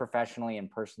you professionally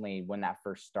and personally when that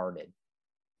first started?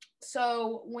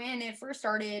 So when it first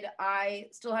started, I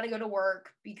still had to go to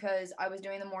work because I was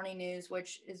doing the morning news,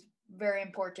 which is very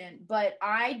important, but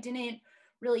I didn't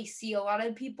really see a lot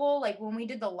of people. Like when we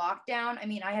did the lockdown, I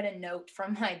mean, I had a note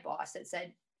from my boss that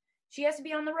said, she has to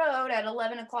be on the road at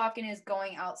 11 o'clock and is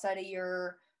going outside of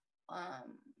your,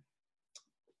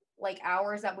 like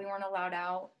hours that we weren't allowed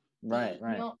out. Right.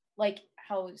 Like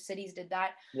how cities did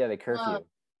that. Yeah, the curfew.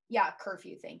 Yeah,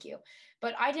 curfew. Thank you.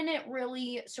 But I didn't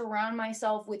really surround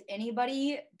myself with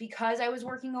anybody because I was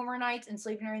working overnights and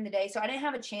sleeping during the day. So I didn't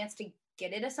have a chance to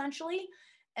get it essentially.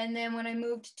 And then when I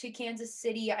moved to Kansas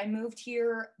City, I moved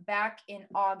here back in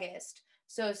August.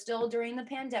 So still during the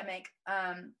pandemic.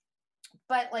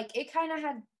 But like it kind of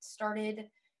had started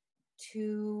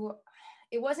to,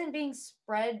 it wasn't being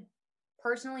spread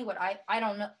personally. What I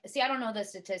don't know, see, I don't know the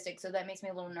statistics, so that makes me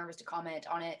a little nervous to comment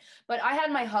on it, but I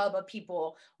had my hub of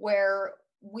people where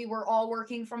we were all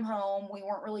working from home. We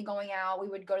weren't really going out. We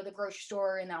would go to the grocery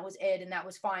store and that was it, and that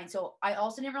was fine. So I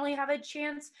also didn't really have a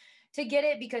chance to get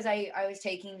it because I was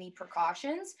taking the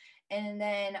precautions. And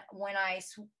then when I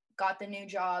got the new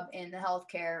job in the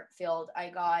healthcare field, I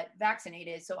got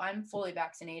vaccinated, so I'm fully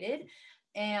vaccinated.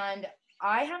 And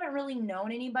I haven't really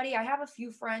known anybody. I have a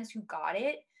few friends who got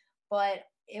it, but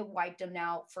it wiped them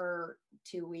out for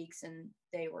 2 weeks and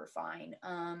they were fine.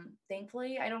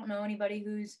 Thankfully, I don't know anybody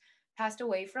who's passed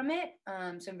away from it.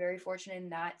 So I'm very fortunate in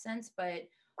that sense, but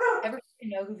everybody I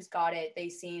know who's got it, they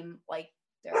seem like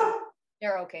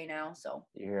they're okay now. So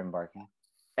you hear him barking.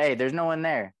 Hey, there's no one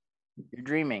there. You're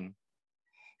dreaming.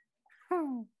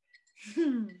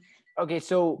 Okay,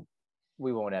 so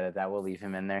we won't edit that. We'll leave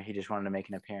him in there. He just wanted to make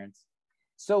an appearance.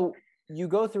 So you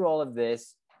go through all of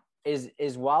this.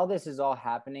 Is while this is all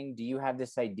happening, do you have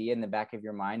this idea in the back of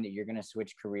your mind that you're going to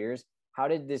switch careers? How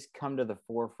did this come to the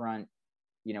forefront?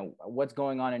 What's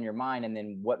going on in your mind, and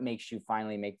then what makes you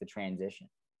finally make the transition?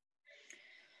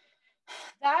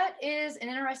 That is an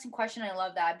interesting question. I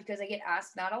love that because I get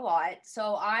asked that a lot.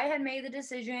 So I had made the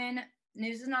decision,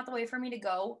 news is not the way for me to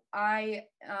go.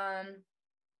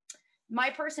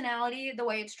 My personality, the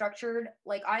way it's structured,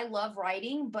 like I love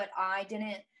writing, but I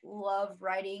didn't love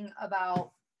writing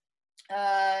about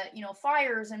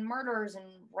fires and murders and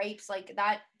rapes. Like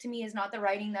that to me is not the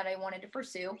writing that I wanted to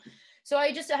pursue. So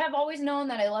I have always known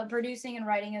that I love producing and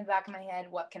writing in the back of my head.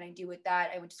 What can I do with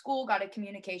that? I went to school, got a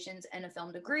communications and a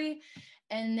film degree.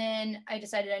 And then I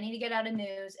decided I need to get out of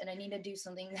news and I need to do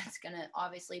something that's going to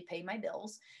obviously pay my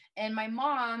bills. And my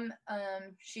mom,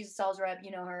 she's a sales rep,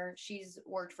 you know her. She's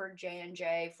worked for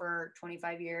J&J for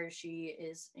 25 years. She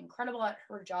is incredible at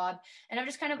her job. And I've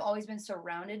just kind of always been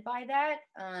surrounded by that.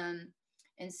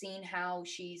 And seeing how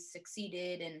she's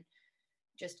succeeded and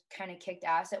just kind of kicked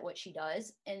ass at what she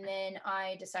does. And then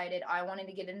I decided I wanted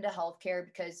to get into healthcare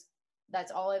because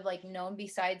that's all I've like known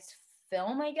besides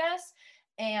film, I guess.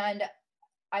 And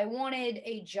I wanted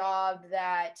a job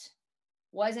that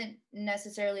wasn't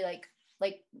necessarily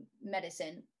like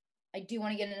medicine. I do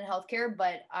want to get into healthcare,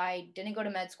 but I didn't go to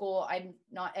med school. I'm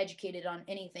not educated on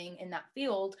anything in that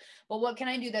field. But what can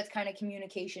I do that's kind of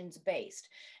communications based?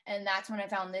 And that's when I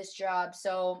found this job.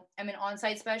 So I'm an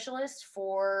on-site specialist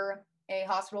for a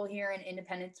hospital here in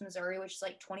Independence, Missouri, which is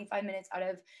like 25 minutes out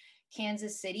of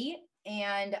Kansas City.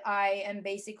 And I am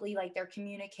basically like their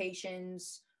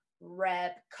communications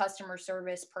rep, customer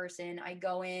service person. I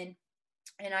go in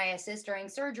and I assist during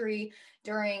surgery,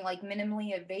 during like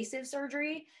minimally invasive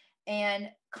surgery, and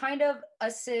kind of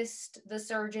assist the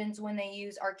surgeons when they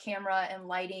use our camera and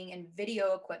lighting and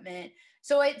video equipment.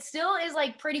 So it still is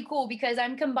like pretty cool because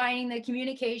I'm combining the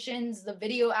communications, the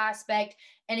video aspect,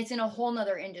 and it's in a whole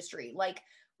nother industry. Like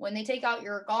when they take out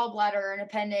your gallbladder and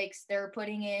appendix, they're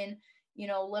putting in, you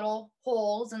know, little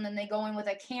holes, and then they go in with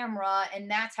a camera, and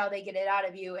that's how they get it out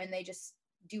of you. And they just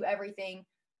do everything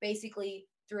basically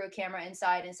through a camera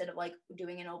inside instead of like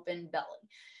doing an open belly.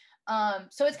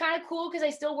 So it's kind of cool because I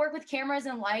still work with cameras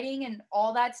and lighting and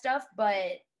all that stuff,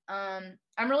 but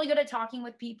I'm really good at talking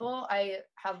with people.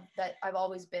 I've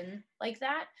always been like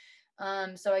that.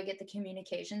 So I get the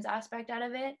communications aspect out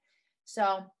of it.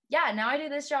 So yeah, now I do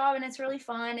this job and it's really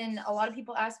fun. And a lot of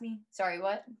people ask me, sorry,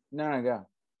 what? No, go.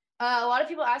 A lot of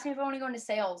people ask me if I want to go into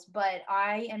sales, but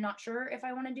I am not sure if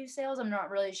I want to do sales. I'm not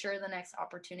really sure the next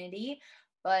opportunity,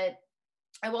 but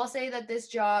I will say that this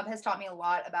job has taught me a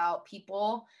lot about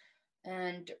people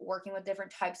and working with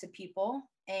different types of people.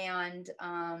 And,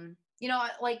 you know,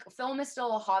 like film is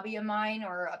still a hobby of mine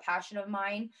or a passion of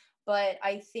mine, but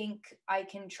I think I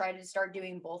can try to start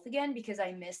doing both again because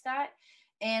I miss that.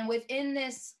 And within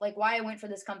this, like why I went for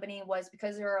this company was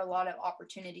because there are a lot of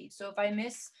opportunities. So if I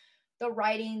miss the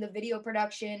writing, the video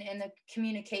production, and the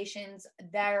communications,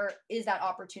 there is that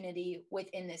opportunity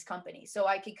within this company. So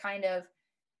I could kind of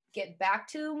get back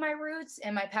to my roots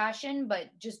and my passion, but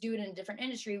just do it in a different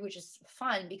industry, which is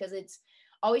fun because it's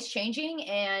always changing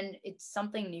and it's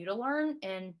something new to learn.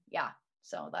 And yeah,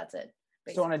 so that's it.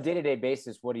 Basically. So on a day-to-day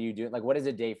basis, what do you do? Like, what does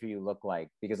a day for you look like?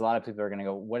 Because a lot of people are going to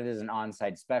go, what is an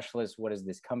on-site specialist? What is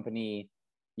this company?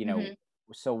 You know,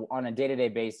 so on a day-to-day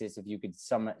basis, if you could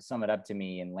sum it up to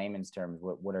me in layman's terms,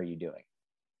 what are you doing?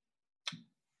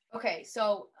 Okay.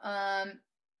 So,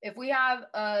 if we have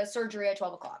a surgery at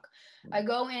 12 o'clock, I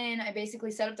go in, I basically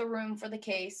set up the room for the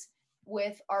case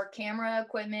with our camera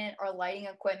equipment, our lighting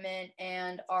equipment,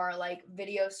 and our like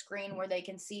video screen where they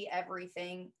can see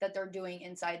everything that they're doing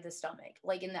inside the stomach,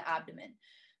 like in the abdomen.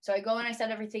 So I go and I set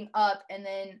everything up, and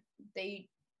then they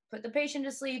put the patient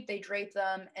to sleep, they drape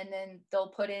them, and then they'll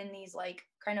put in these like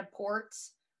kind of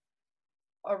ports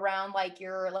around like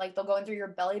they'll go in through your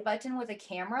belly button with a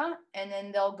camera, and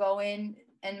then they'll go in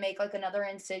and make like another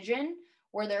incision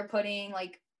where they're putting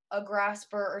like a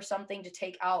grasper or something to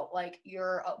take out like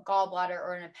your gallbladder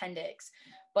or an appendix.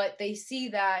 But they see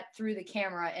that through the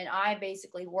camera, and I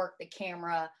basically work the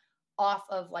camera off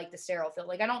of like the sterile field.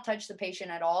 Like I don't touch the patient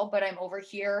at all, but I'm over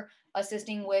here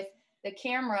assisting with the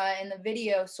camera and the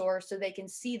video source so they can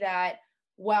see that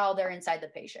while they're inside the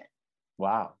patient.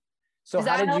 Wow. So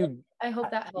how did you, I hope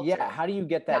that helps. Yeah. How do you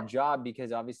get that job?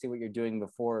 Because obviously what you're doing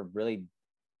before really,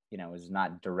 you know, is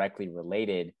not directly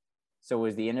related. So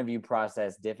was the interview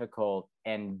process difficult?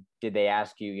 And did they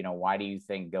ask you, you know, why do you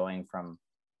think going from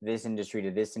this industry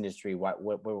to this industry, what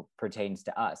pertains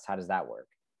to us? How does that work?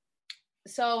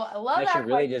 So I love that. You're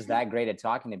really just that great at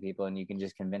talking to people, and you can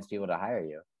just convince people to hire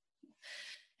you.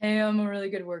 Hey, I'm a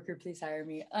really good worker. Please hire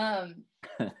me.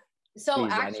 So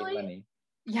Please, actually, I need money.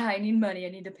 Yeah, I need money. I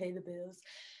need to pay the bills.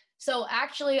 So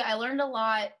actually, I learned a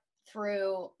lot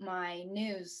through my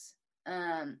news,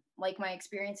 like my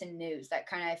experience in news. That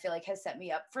kind of I feel like has set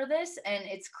me up for this, and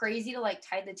it's crazy to like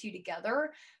tie the two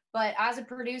together. But as a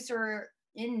producer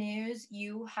in news,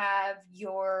 you have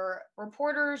your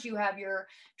reporters, you have your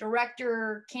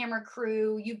director, camera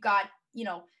crew, you've got, you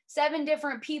know, 7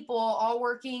 different people all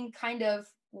working kind of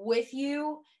with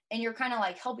you, and you're kind of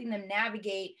like helping them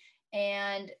navigate.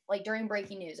 And like during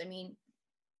breaking news, I mean,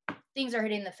 things are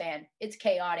hitting the fan. It's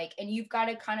chaotic, and you've got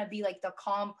to kind of be like the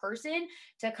calm person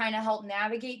to kind of help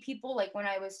navigate people. Like when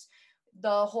I was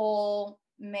the whole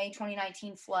May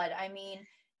 2019 flood, I mean,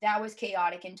 that was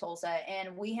chaotic in Tulsa,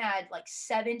 and we had like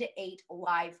 7 to 8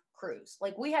 live crews.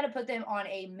 Like we had to put them on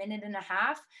a minute and a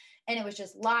half, and it was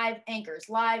just live anchors,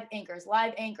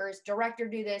 director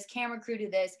do this, camera crew do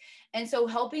this. And so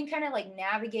helping kind of like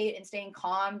navigate and staying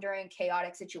calm during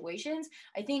chaotic situations,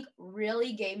 I think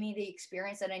really gave me the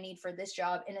experience that I need for this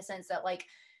job, in a sense that like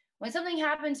when something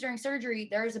happens during surgery,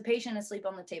 there's a patient asleep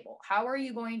on the table. How are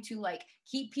you going to like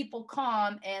keep people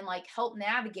calm and like help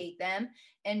navigate them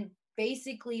and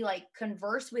basically like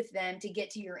converse with them to get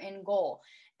to your end goal?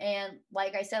 And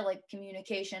like I said, like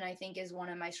communication, I think is one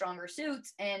of my stronger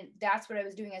suits. And that's what I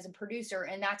was doing as a producer.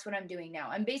 And that's what I'm doing now.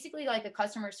 I'm basically like a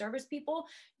customer service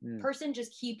person,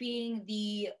 just keeping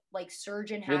the like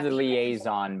surgeon You're happy. the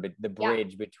liaison, but the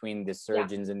bridge between the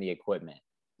surgeons and the equipment.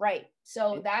 Right.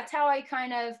 So that's how I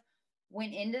kind of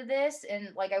went into this. And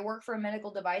like I work for a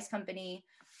medical device company.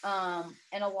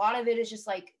 And a lot of it is just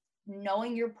like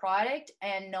knowing your product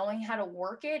and knowing how to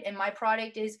work it. And my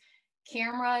product is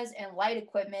cameras and light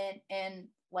equipment and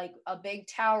like a big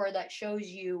tower that shows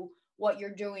you what you're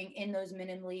doing in those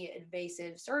minimally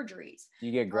invasive surgeries.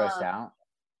 You get grossed out?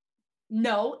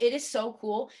 No, it is so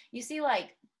cool. You see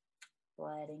like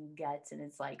blood and guts and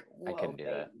it's like, whoa, I couldn't do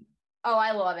that. Oh,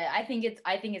 I love it. I think it's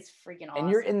freaking awesome. And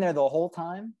you're in there the whole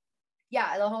time?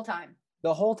 Yeah, the whole time.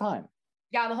 The whole time?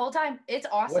 Yeah, the whole time. It's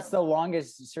awesome. What's the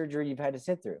longest surgery you've had to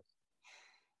sit through?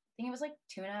 I think it was like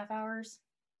 2.5 hours.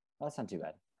 Well, that's not too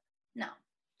bad. No.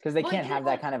 Because they can't have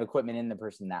that kind of equipment in the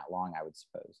person that long, I would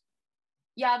suppose.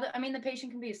 Yeah, I mean, the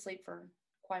patient can be asleep for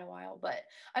quite a while. But,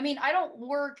 I mean, I don't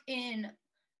work in,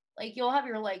 like, you'll have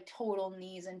your, like, total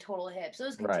knees and total hips.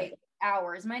 Those can take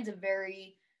hours. Mine's a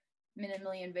very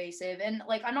minimally invasive. And,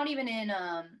 like, I'm not even in,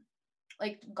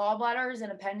 like, gallbladders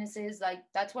and appendices. Like,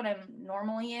 that's what I'm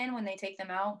normally in when they take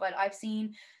them out. But I've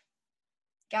seen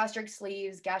gastric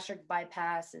sleeves, gastric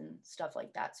bypass, and stuff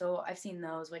like that. So I've seen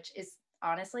those, which is,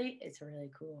 honestly, it's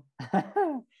really cool.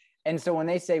 And so when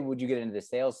they say, would you get into the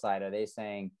sales side, are they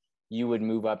saying you would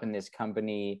move up in this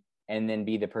company and then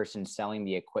be the person selling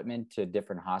the equipment to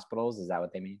different hospitals? Is that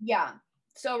what they mean? Yeah.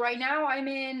 So right now I'm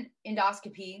in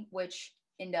endoscopy, which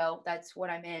that's what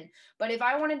I'm in. But if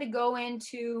I wanted to go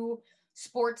into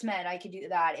sports med, I could do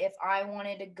that. If I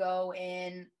wanted to go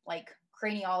in like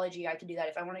craniology, I could do that.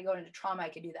 If I want to go into trauma, I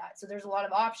could do that. So there's a lot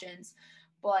of options.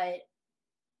 But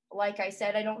like I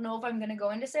said, I don't know if I'm going to go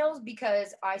into sales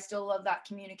because I still love that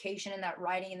communication and that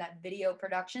writing and that video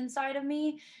production side of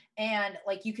me. And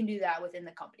like, you can do that within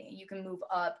the company. You can move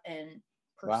up and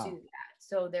pursue that.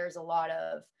 So there's a lot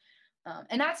of,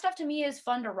 and that stuff to me is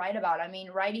fun to write about. I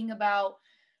mean, writing about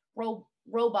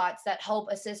robots that help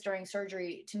assist during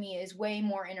surgery to me is way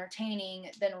more entertaining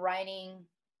than writing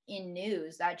in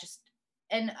news.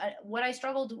 What I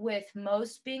struggled with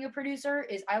most being a producer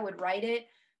is I would write it,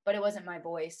 but it wasn't my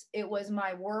voice. It was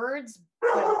my words.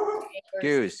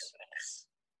 Goose.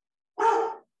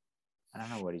 I don't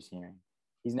know what he's hearing.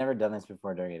 He's never done this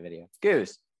before during a video.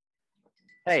 Goose.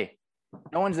 Hey,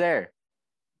 no one's there.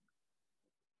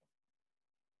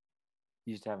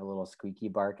 He used to have a little squeaky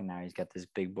bark, and now he's got this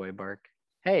big boy bark.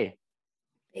 Hey.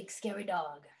 Big scary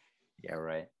dog. Yeah,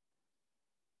 right.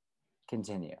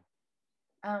 Continue.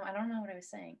 I don't know what I was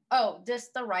saying. Oh,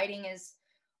 just the writing is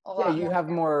a lot. Yeah, you have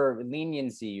more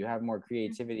leniency. You have more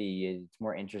creativity. It's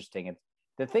more interesting. It's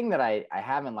the thing that I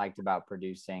haven't liked about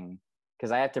producing,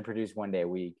 because I have to produce 1 day a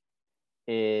week,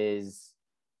 is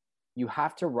you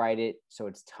have to write it so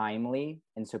it's timely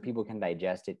and so people can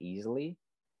digest it easily.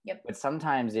 Yep. But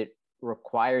sometimes it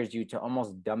requires you to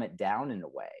almost dumb it down in a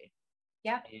way.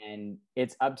 Yeah. And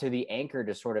it's up to the anchor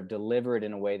to sort of deliver it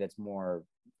in a way that's more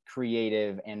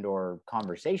creative and or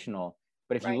conversational.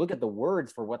 But if you look at the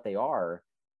words for what they are,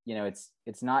 you know,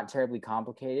 it's not terribly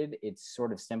complicated. It's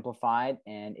sort of simplified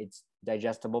and it's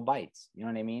digestible bites. You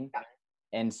know what I mean? Yeah.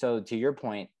 And so to your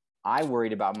point, I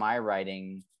worried about my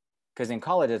writing because in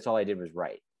college, that's all I did was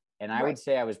write. And I would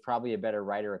say I was probably a better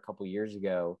writer a couple years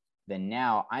ago than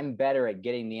now. I'm better at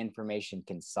getting the information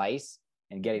concise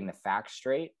and getting the facts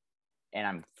straight. And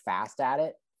I'm fast at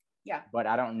it. Yeah. But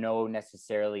I don't know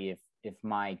necessarily if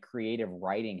my creative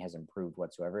writing has improved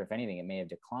whatsoever. If anything, it may have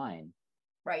declined.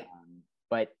 Right.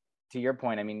 But to your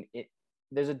point, I mean,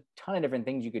 there's a ton of different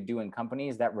things you could do in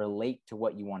companies that relate to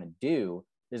what you want to do.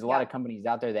 There's a lot of companies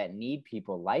out there that need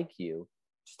people like you.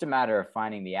 Just a matter of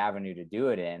finding the avenue to do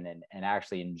it in and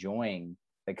actually enjoying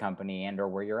the company and or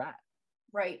where you're at.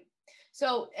 Right.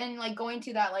 So, and like going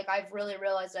to that, like I've really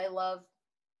realized I love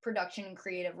production and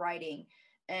creative writing,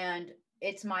 and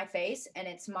it's my face and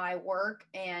it's my work.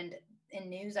 And in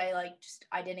news, I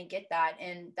didn't get that.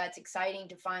 And that's exciting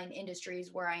to find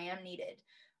industries where I am needed.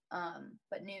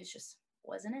 But news just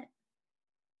wasn't it.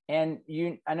 And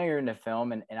I know you're into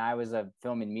film, and I was a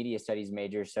film and media studies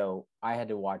major, so I had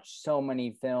to watch so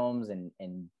many films and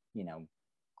you know,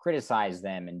 criticize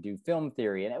them and do film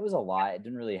theory, and it was a lot. It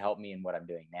didn't really help me in what I'm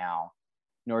doing now,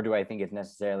 nor do I think it's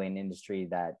necessarily an industry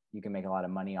that you can make a lot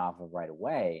of money off of right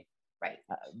away. Right.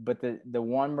 But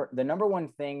the number one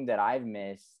thing that I've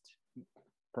missed,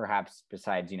 perhaps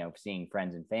besides, you know, seeing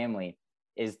friends and family,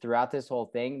 is throughout this whole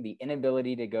thing, the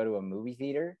inability to go to a movie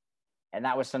theater. And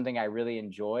that was something I really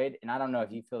enjoyed. And I don't know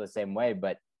if you feel the same way,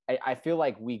 but I feel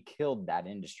like we killed that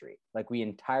industry. Like we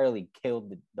entirely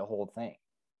killed the whole thing.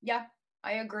 Yeah,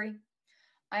 I agree.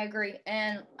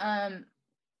 And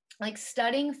like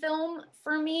studying film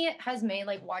for me has made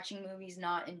like watching movies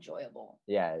not enjoyable.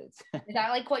 Yeah. Is that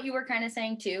like what you were kind of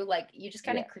saying too? Like you just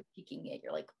kind of Yeah. critiquing it.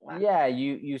 You're like, wow. Yeah,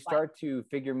 you start to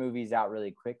figure movies out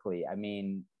really quickly. I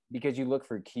mean, because you look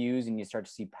for cues and you start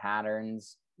to see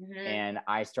patterns. And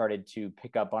I started to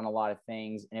pick up on a lot of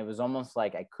things, and it was almost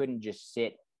like I couldn't just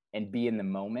sit and be in the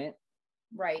moment.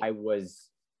 Right. I was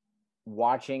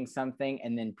watching something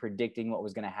and then predicting what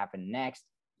was going to happen next.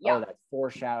 Yeah. Oh, that's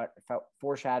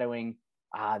foreshadowing.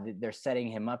 They're setting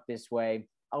him up this way.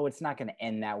 Oh, it's not going to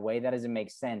end that way. That doesn't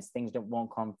make sense. Things won't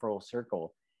come full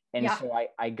circle. And so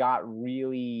I got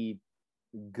really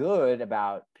good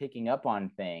about picking up on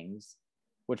things,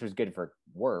 which was good for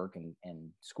work and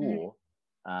school.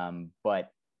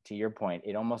 But to your point,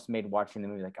 it almost made watching the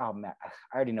movie like, oh man,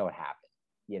 I already know what happened.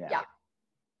 You know,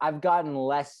 I've gotten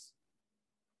less,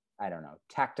 I don't know,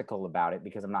 tactical about it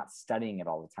because I'm not studying it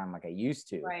all the time like I used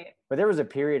to. Right. But there was a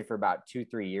period for about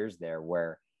 2-3 years there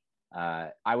where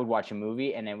I would watch a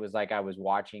movie and it was like I was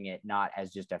watching it not as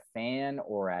just a fan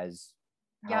or as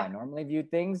how I normally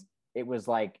viewed things. It was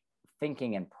like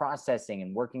thinking and processing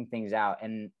and working things out.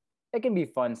 And it can be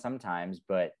fun sometimes,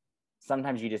 but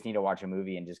sometimes you just need to watch a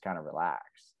movie and just kind of relax.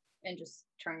 And just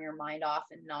turn your mind off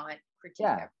and not critique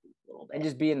a little bit. And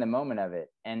just be in the moment of it.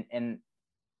 And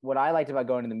what I liked about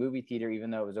going to the movie theater,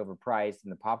 even though it was overpriced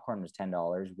and the popcorn was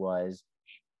 $10, was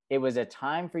it was a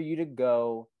time for you to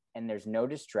go and there's no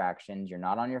distractions. You're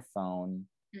not on your phone.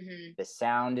 The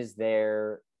sound is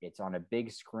there. It's on a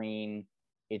big screen.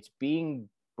 It's being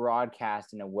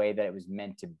broadcast in a way that it was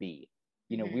meant to be.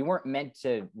 You know, we weren't meant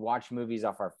to watch movies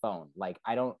off our phone. Like,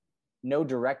 no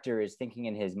director is thinking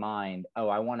in his mind, oh,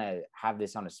 I want to have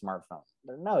this on a smartphone.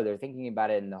 No, they're thinking about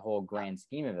it in the whole grand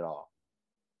scheme of it all.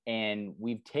 And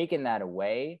we've taken that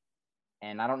away.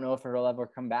 And I don't know if it'll ever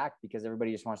come back because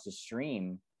everybody just wants to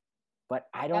stream. But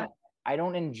I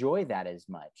don't enjoy that as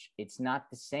much. It's not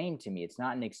the same to me. It's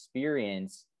not an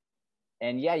experience.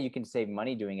 And yeah, you can save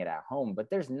money doing it at home, but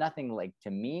there's nothing like, to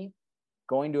me,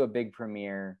 going to a big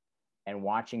premiere and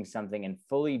watching something and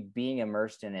fully being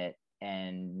immersed in it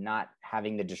and not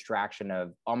having the distraction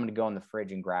of, oh, I'm going to go in the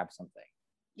fridge and grab something.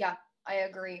 Yeah, I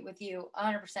agree with you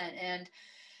 100%. And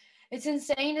it's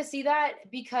insane to see that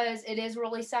because it is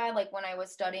really sad. Like when I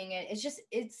was studying it,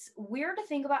 it's weird to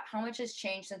think about how much has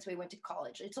changed since we went to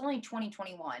college. It's only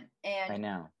 2021. And I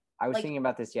know. I was thinking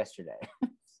about this yesterday.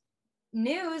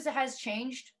 News has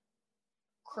changed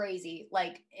crazy,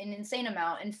 like an insane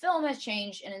amount, and film has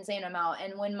changed an insane amount.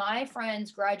 And when my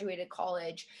friends graduated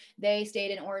college, they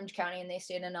stayed in Orange County and they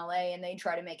stayed in LA and they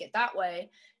try to make it that way.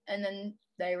 And then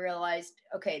they realized,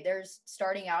 okay, there's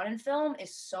starting out in film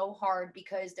is so hard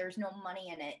because there's no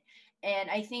money in it. And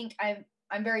I think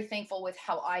I'm very thankful with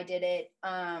how I did it.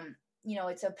 You know,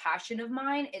 it's a passion of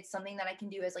mine. It's something that I can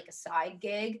do as like a side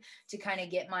gig to kind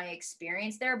of get my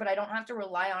experience there, but I don't have to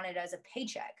rely on it as a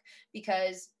paycheck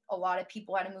because a lot of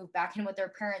people had to move back in with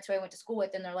their parents who I went to school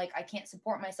with. And they're like, I can't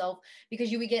support myself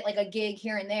because you would get like a gig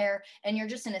here and there and you're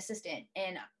just an assistant.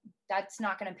 And that's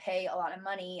not going to pay a lot of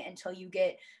money until you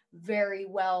get very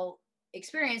well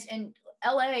experienced. And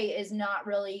LA is not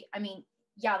really, I mean,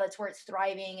 yeah, that's where it's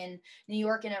thriving, and New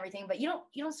York and everything, but you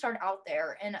don't start out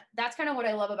there. And that's kind of what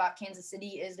I love about Kansas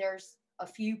City is there's a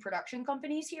few production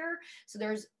companies here. So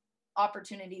there's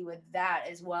opportunity with that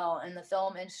as well. And the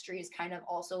film industry is kind of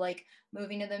also like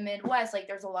moving to the Midwest. Like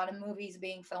there's a lot of movies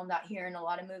being filmed out here and a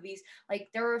lot of movies, like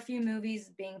there were a few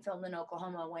movies being filmed in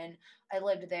Oklahoma when I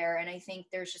lived there. And I think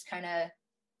there's just kind of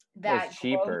that it's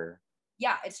cheaper.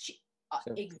 Yeah, it's cheap.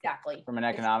 So exactly. From an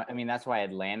economic, I mean, that's why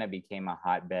Atlanta became a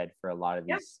hotbed for a lot of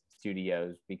these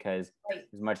studios because it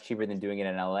was much cheaper than doing it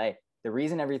in LA. The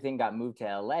reason everything got moved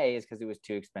to LA is because it was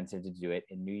too expensive to do it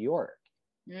in New York.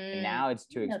 And now it's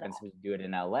too expensive to do it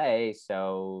in LA.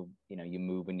 So, you know, you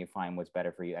move when you find what's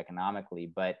better for you economically.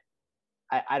 But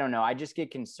I don't know. I just get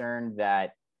concerned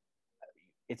that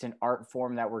it's an art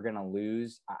form that we're going to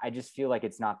lose. I just feel like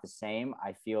it's not the same.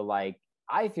 I feel like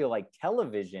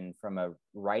television from a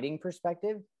writing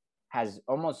perspective has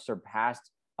almost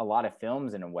surpassed a lot of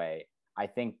films in a way. I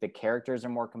think the characters are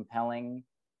more compelling.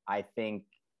 I think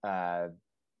the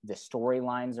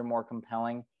storylines are more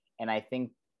compelling. And I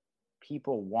think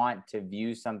people want to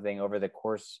view something over the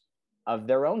course of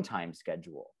their own time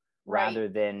schedule rather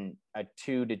than a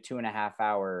 2 to 2.5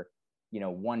 hour, you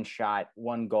know, one shot,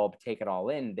 one gulp, take it all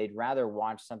in. They'd rather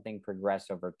watch something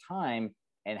progress over time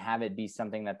and have it be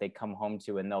something that they come home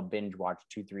to and they'll binge watch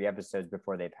 2-3 episodes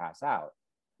before they pass out.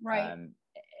 Right.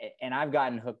 And I've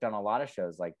gotten hooked on a lot of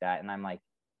shows like that. And I'm like,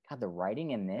 God, the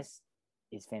writing in this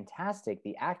is fantastic.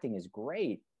 The acting is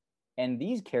great. And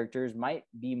these characters might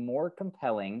be more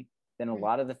compelling than a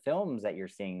lot of the films that you're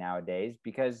seeing nowadays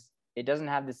because it doesn't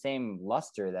have the same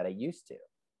luster that it used to.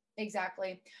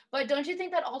 Exactly. But don't you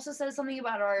think that also says something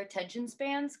about our attention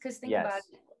spans? Because think about Yes.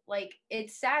 it, like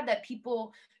it's sad that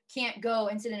people can't go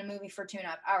and sit in a movie for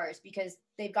 2.5 hours because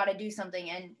they've got to do something.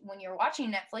 And when you're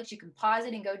watching Netflix, you can pause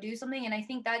it and go do something. And I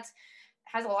think that's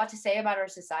has a lot to say about our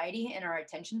society and our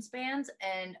attention spans.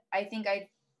 And I think I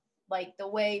like the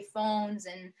way phones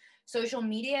and social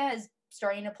media is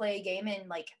starting to play a game in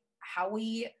like how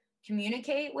we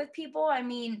communicate with people. I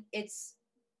mean,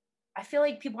 I feel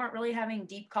like people aren't really having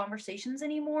deep conversations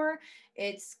anymore.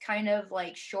 It's kind of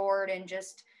like short and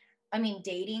just, I mean,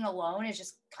 dating alone is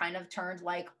just kind of turned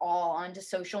like all onto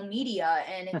social media.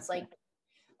 And it's like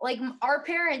our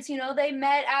parents, you know, they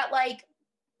met at like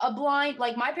a blind,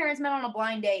 like my parents met on a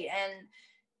blind date and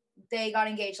they got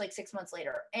engaged like 6 months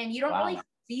later. And you don't really Wow.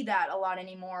 see that a lot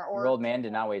anymore. Your Or old man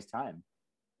did not waste time.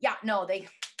 yeah, no, they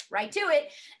right to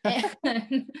it.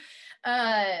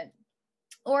 And,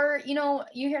 or you know,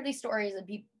 you hear these stories of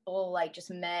people like just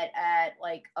met at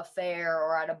like a fair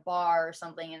or at a bar or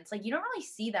something, and it's like you don't really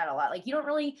see that a lot. Like you don't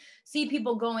really see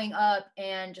people going up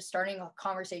and just starting a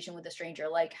conversation with a stranger,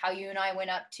 like how you and I went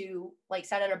up to like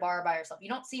sat at a bar by ourselves. You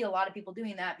don't see a lot of people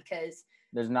doing that because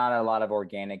There's not a lot of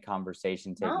organic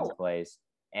conversation taking no, place.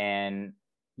 And,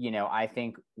 you know, I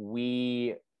think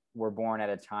we were born at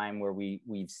a time where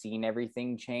we've seen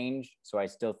everything change. So I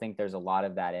still think there's a lot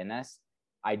of that in us.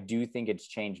 I do think it's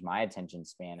changed my attention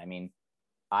span. I mean,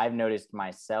 I've noticed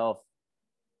myself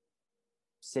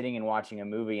sitting and watching a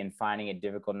movie and finding it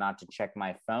difficult not to check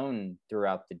my phone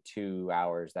throughout the 2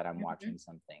 hours that I'm watching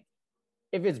something.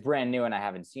 If it's brand new and I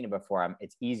haven't seen it before,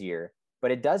 it's easier.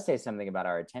 But it does say something about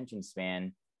our attention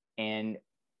span. And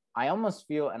I almost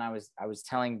feel, and I was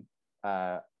telling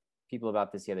people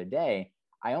about this the other day,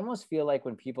 I almost feel like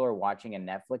when people are watching a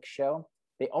Netflix show,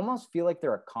 they almost feel like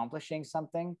they're accomplishing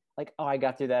something. Like, oh, I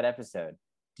got through that episode.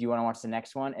 Do you want to watch the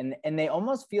next one? And they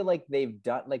almost feel like they've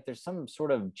done, like there's some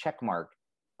sort of check mark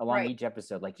along right, each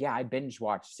episode. Like, yeah, I binge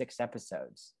watched 6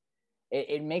 episodes.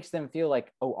 It makes them feel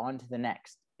like, oh, on to the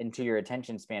next. And to your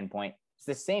attention span point, it's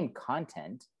the same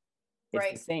content, it's the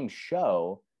right. same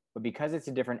show, but because it's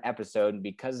a different episode,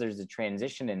 because there's a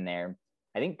transition in there,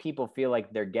 I think people feel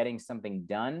like they're getting something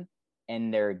done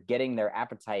and they're getting their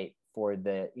appetite for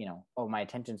the, you know, oh, my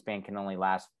attention span can only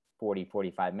last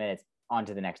 40-45 minutes, on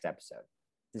to the next episode.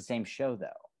 It's the same show though.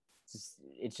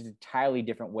 It's an entirely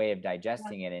different way of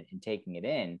digesting it and taking it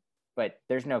in. But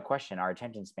there's no question our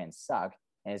attention spans suck,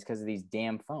 and it's because of these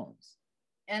damn phones.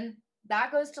 And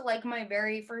that goes to like my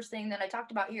very first thing that I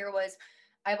talked about here was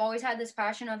I've always had this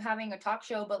passion of having a talk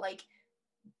show, but like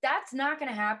that's not going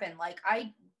to happen. Like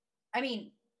I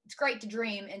mean, it's great to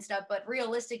dream and stuff, but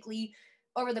realistically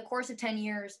over the course of 10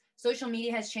 years, social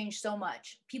media has changed so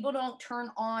much. People don't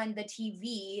turn on the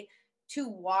TV to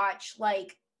watch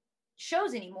like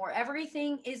shows anymore.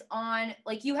 Everything is on,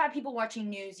 like you have people watching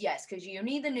news, yes, because you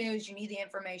need the news, you need the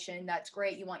information. That's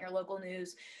great. You want your local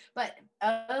news. But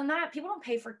other than that, people don't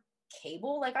pay for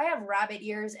cable. Like I have rabbit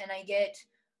ears and I get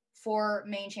 4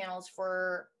 main channels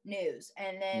for news.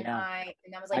 And then Yeah.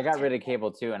 and that was I like got 10, rid of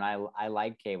cable too, and I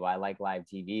like cable. I like live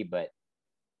TV, but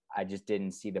I just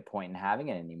didn't see the point in having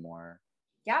it anymore.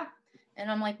 yeah.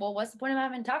 And I'm like, well, what's the point of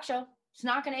having a talk show? It's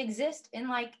not going to exist in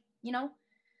like, you know.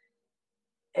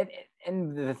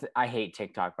 And I hate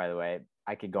TikTok, by the way.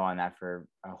 I could go on that for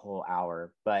a whole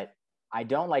hour, but I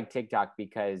don't like TikTok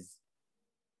because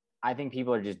I think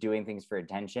people are just doing things for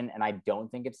attention, and I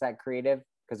don't think it's that creative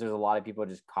because there's a lot of people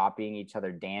just copying each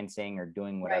other dancing or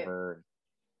doing whatever.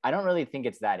 Right. I don't really think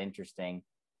it's that interesting.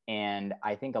 And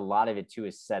I think a lot of it too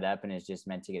is set up and is just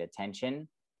meant to get attention.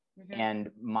 Mm-hmm.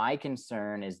 And my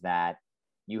concern is that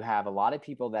you have a lot of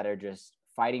people that are just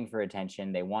fighting for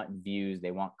attention. They want views,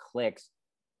 they want clicks.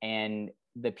 And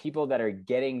the people that are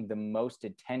getting the most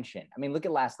attention, I mean, look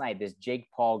at last night, this Jake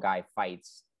Paul guy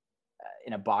fights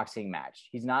in a boxing match.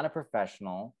 He's not a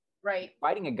professional. Right.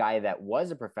 Fighting a guy that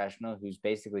was a professional who's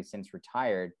basically since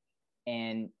retired.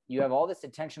 And you have all this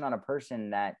attention on a person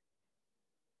that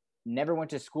never went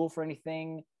to school for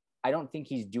anything. I don't think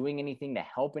he's doing anything to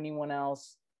help anyone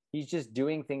else. He's just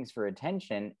doing things for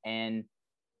attention. And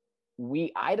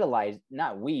we idolize,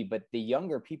 not we, but the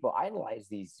younger people idolize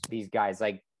these guys.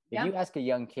 Like if you ask a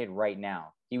young kid right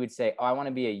now, he would say, oh, I want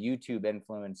to be a YouTube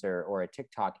influencer or a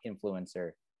TikTok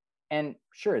influencer. And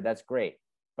sure, that's great.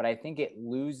 But I think it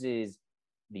loses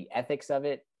the ethics of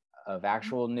it, of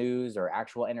actual news or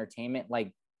actual entertainment.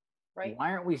 Like, why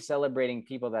aren't we celebrating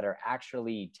people that are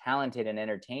actually talented and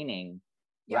entertaining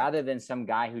rather than some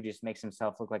guy who just makes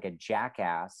himself look like a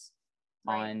jackass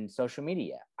on social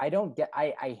media.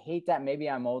 I hate that. Maybe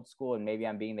I'm old school and maybe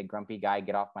I'm being the grumpy guy,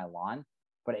 get off my lawn,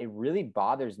 but it really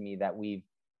bothers me that we've,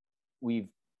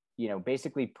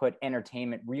 basically put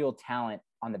entertainment, real talent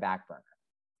on the back burner.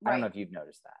 I don't know if you've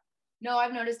noticed that. No,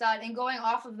 I've noticed that. And going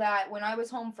off of that, when I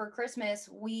was home for Christmas,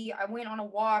 I went on a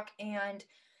walk, and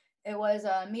it was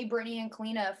me, Brittany, and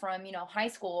Kalina from, high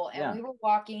school. And we were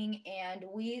walking, and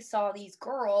we saw these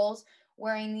girls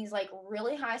wearing these like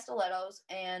really high stilettos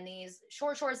and these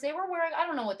short shorts. They were wearing, I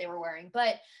don't know what they were wearing,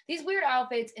 but these weird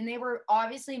outfits, and they were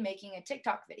obviously making a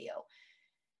TikTok video.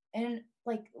 And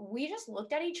like, we just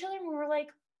looked at each other and we were like,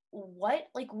 what?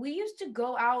 Like, we used to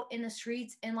go out in the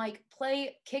streets and like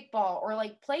play kickball or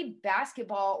like play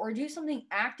basketball or do something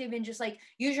active and just like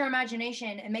use your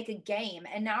imagination and make a game.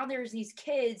 And now there's these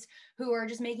kids who are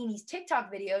just making these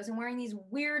TikTok videos and wearing these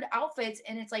weird outfits.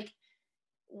 And it's like,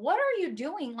 what are you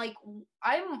doing? Like,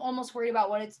 I'm almost worried about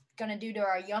what it's going to do to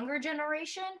our younger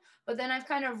generation. But then I've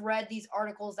kind of read these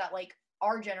articles that like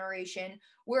our generation,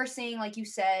 we're seeing, like you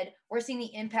said, we're seeing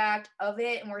the impact of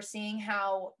it, and we're seeing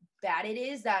how bad it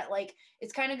is, that like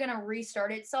it's kind of going to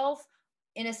restart itself,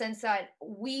 in a sense that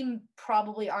we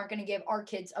probably aren't going to give our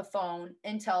kids a phone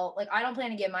until, like, I don't plan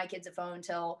to give my kids a phone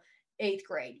until 8th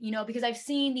grade, because I've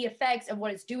seen the effects of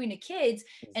what it's doing to kids.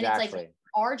 Exactly. And it's like,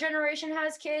 our generation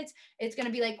has kids, it's going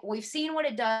to be like, we've seen what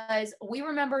it does. We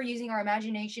remember using our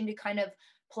imagination to kind of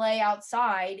play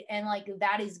outside, and like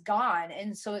that is gone.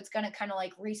 And so it's going to kind of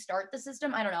like restart the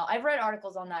system. I don't know. I've read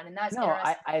articles on that, and that's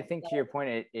I think to your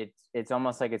point, it's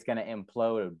almost like it's going to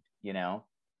implode,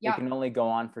 It can only go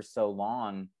on for so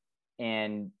long.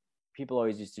 And people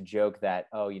always used to joke that,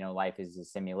 life is a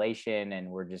simulation and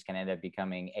we're just going to end up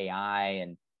becoming AI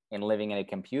and living in a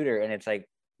computer. And it's like,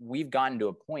 we've gotten to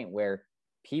a point where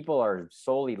people are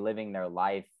solely living their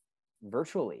life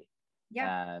virtually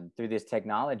through this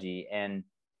technology. And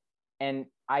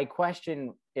I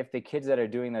question if the kids that are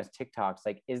doing those TikToks,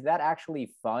 like, is that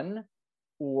actually fun?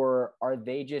 Or are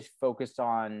they just focused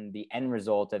on the end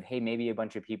result of, hey, maybe a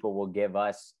bunch of people will give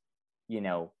us,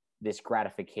 this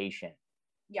gratification.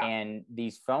 Yeah. And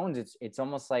these phones, it's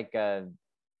almost like a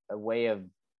way of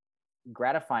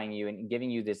gratifying you and giving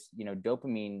you this,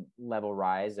 dopamine level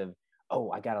rise of,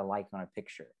 oh, I got a like on a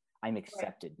picture. I'm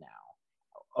accepted now.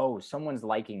 Oh, someone's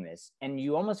liking this. And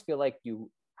you almost feel like you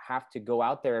have to go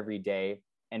out there every day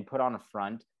and put on a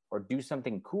front or do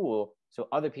something cool so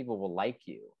other people will like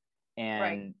you.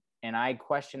 And I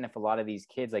question if a lot of these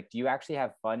kids, like, do you actually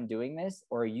have fun doing this,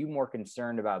 or are you more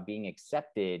concerned about being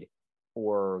accepted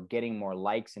or getting more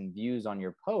likes and views on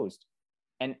your post?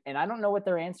 And I don't know what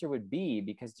their answer would be,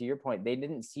 because to your point, they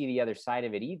didn't see the other side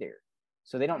of it either.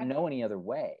 So they don't know any other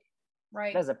way.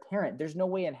 Right. But as a parent, there's no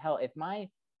way in hell, if my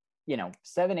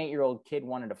 7-8-year-old kid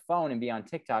wanted a phone and be on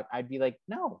TikTok, I'd be like,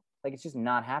 no, like, it's just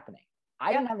not happening.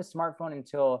 I didn't have a smartphone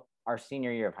until our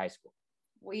senior year of high school.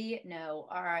 We know.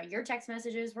 All right. Your text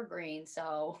messages were green.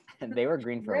 So they were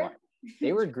green for a while.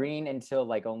 They were green until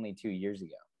like only 2 years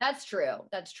ago. That's true.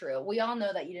 That's true. We all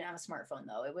know that you didn't have a smartphone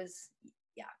though. It was,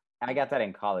 I got that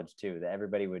in college too, that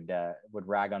everybody would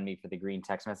rag on me for the green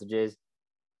text messages.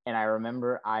 And I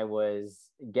remember I was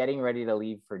getting ready to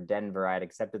leave for Denver. I had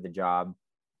accepted the job.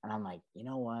 And I'm like, you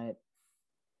know what?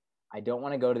 I don't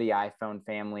want to go to the iPhone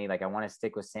family. Like, I want to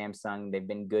stick with Samsung. They've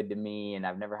been good to me and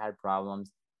I've never had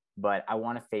problems. But I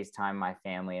want to FaceTime my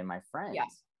family and my friends. Yeah.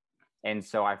 And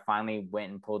so I finally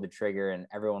went and pulled the trigger, and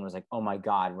everyone was like, oh my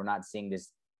God, we're not seeing this,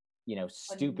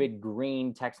 stupid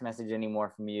green text message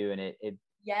anymore from you. And it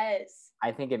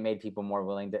I think it made people more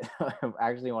willing to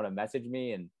actually want to message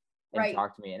me and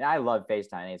talk to me. And I love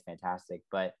FaceTime. It's fantastic.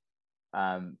 But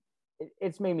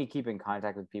it's made me keep in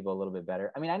contact with people a little bit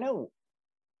better. I mean, I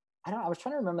was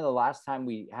trying to remember the last time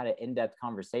we had an in-depth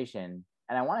conversation,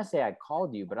 and I want to say I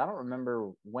called you, but I don't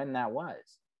remember when that was.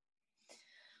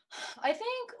 I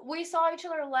think we saw each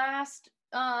other last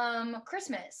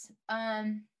Christmas.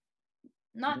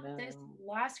 Not this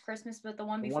last Christmas, but the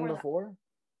one before. The one before?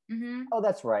 Mm-hmm. Oh,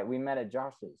 that's right. We met at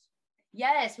Josh's.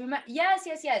 Yes, we met. Yes.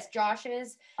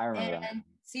 Josh's. I remember. And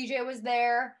CJ was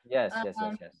there. Yes.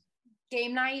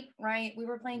 Game night, right? We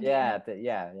were playing. Yeah,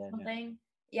 something.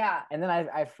 Yeah. And then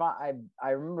I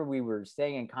remember we were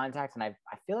staying in contact, and I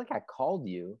feel like I called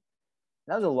you.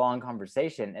 That was a long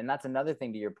conversation, and that's another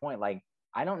thing to your point. Like,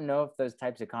 I don't know if those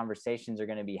types of conversations are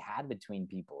going to be had between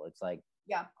people. It's like,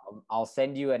 I'll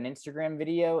send you an Instagram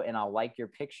video and I'll like your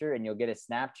picture and you'll get a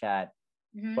Snapchat.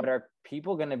 Mm-hmm. But are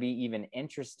people going to be even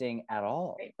interesting at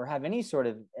all, or have any sort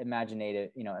of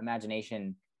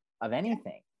imagination of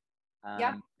anything?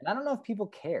 And I don't know if people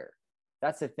care.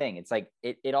 That's the thing. It's like,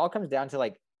 it all comes down to,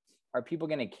 like, are people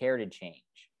going to care to change?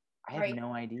 I have Right.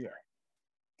 no idea.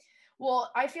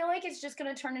 Well, I feel like it's just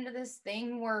going to turn into this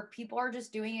thing where people are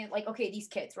just doing it like, okay, these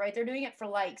kids, right? They're doing it for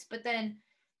likes, but then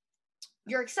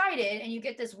you're excited and you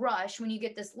get this rush when you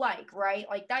get this like, right?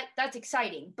 Like that's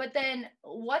exciting. But then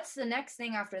what's the next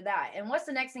thing after that? And what's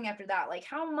the next thing after that? Like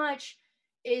how much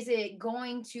is it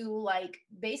going to like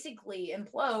basically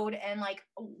implode, and like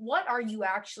what are you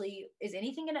actually, is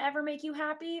anything going to ever make you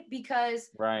happy?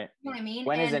 Because Right. you know what I mean?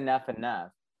 When is And enough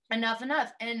enough?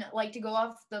 enough. And like to go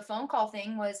off the phone call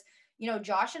thing was,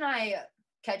 Josh and I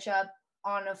catch up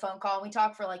on a phone call and we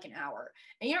talk for like an hour.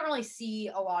 And you don't really see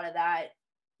a lot of that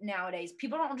nowadays.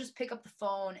 People don't just pick up the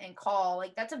phone and call.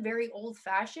 Like that's a very old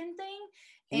fashioned thing.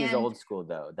 He is And old school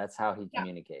though. That's how he yeah,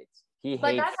 communicates. He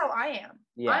but hates. that's how I am.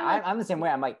 Yeah, I'm like, I'm the same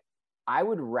way. I'm like, I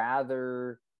would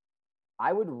rather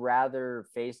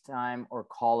FaceTime or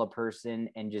call a person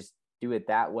and just do it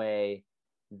that way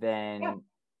than, yeah.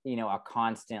 a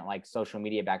constant like social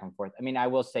media back and forth. I mean, I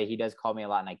will say he does call me a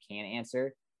lot and I can't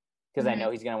answer because I Mhm. know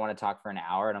he's going to want to talk for an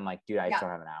hour. And I'm like, dude, I Yeah. still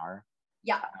have an hour.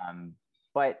 Yeah.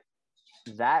 But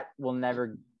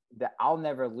I'll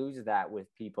never lose that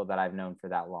with people that I've known for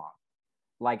that long.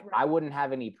 Like, Right. I wouldn't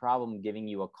have any problem giving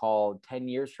you a call 10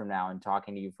 years from now and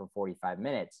talking to you for 45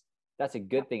 minutes. That's a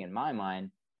good thing in my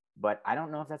mind, but I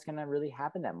don't know if that's going to really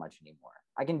happen that much anymore.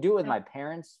 I can do it with my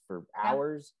parents for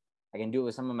hours. I can do it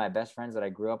with some of my best friends that I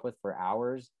grew up with for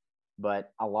hours,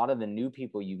 but a lot of the new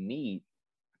people you meet,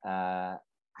 I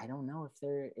don't know if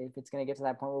it's going to get to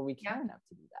that point where we care enough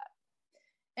to do that.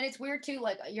 And it's weird too,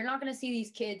 like you're not going to see these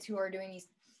kids who are doing these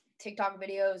TikTok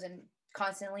videos and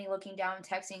constantly looking down and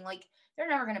texting. Like they're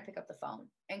never going to pick up the phone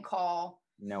and call.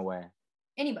 No way.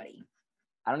 Anybody.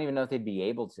 I don't even know if they'd be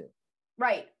able to.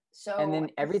 Right. So and then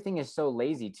everything is so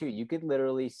lazy too. You could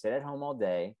literally sit at home all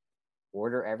day,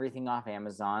 order everything off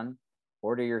Amazon,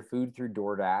 order your food through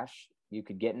DoorDash. You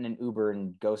could get in an Uber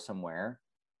and go somewhere.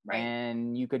 Right.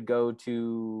 And you could go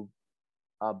to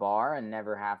a bar and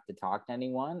never have to talk to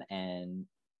anyone and,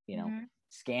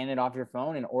 scan it off your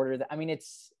phone and order that. I mean,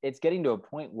 it's getting to a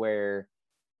point where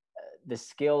the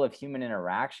skill of human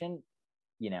interaction,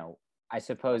 I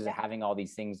suppose having all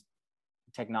these things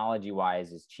technology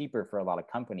wise is cheaper for a lot of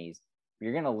companies, but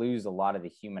you're going to lose a lot of the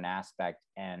human aspect.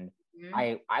 And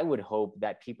I would hope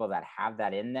that people that have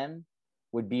that in them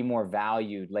would be more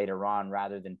valued later on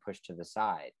rather than pushed to the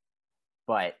side.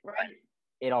 But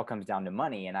it all comes down to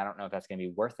money. And I don't know if that's going to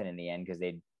be worth it in the end, because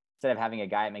instead of having a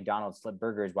guy at McDonald's flip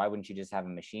burgers, why wouldn't you just have a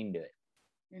machine do it?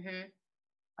 Mm-hmm.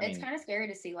 It's kind of scary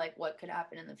to see like what could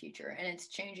happen in the future, and it's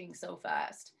changing so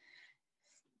fast.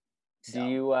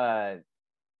 So.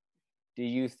 Do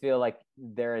you feel like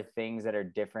there are things that are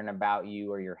different about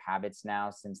you or your habits now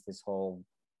since this whole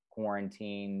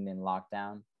quarantine and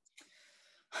lockdown?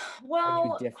 Well, are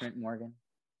you different, Morgan?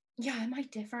 Yeah, am I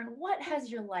different? What has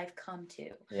your life come to?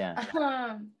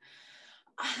 Yeah.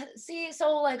 See,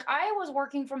 so like I was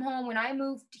working from home when I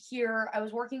moved here. I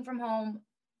was working from home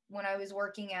when I was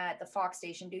working at the Fox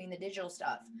station doing the digital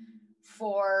stuff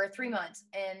for 3 months.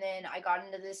 And then I got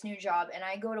into this new job and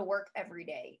I go to work every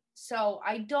day. So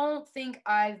I don't think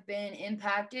I've been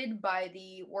impacted by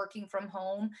the working from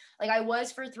home. Like I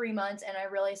was for 3 months, and I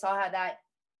really saw how that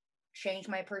changed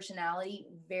my personality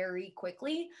very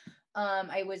quickly.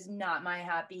 I was not my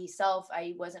happy self.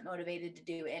 I wasn't motivated to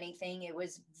do anything. It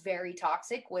was very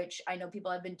toxic, which I know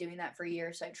people have been doing that for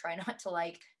years. So I try not to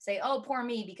like say, oh, poor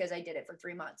me, because I did it for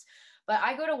 3 months. But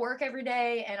I go to work every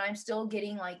day and I'm still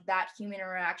getting like that human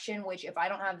interaction, which if I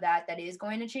don't have that, that is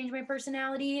going to change my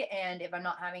personality. And if I'm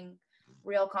not having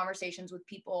real conversations with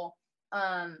people,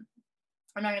 I'm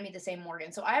not going to be the same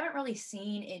Morgan. So I haven't really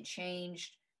seen it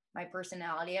change my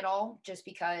personality at all, just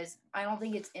because I don't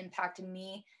think it's impacted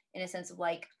me in a sense of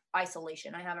like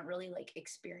isolation. I haven't really like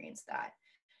experienced that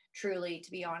truly, to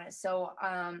be honest. So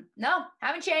no,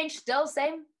 haven't changed. Still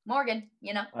same Morgan,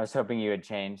 I was hoping you had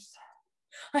changed.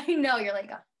 I know you're like,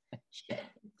 oh, shit,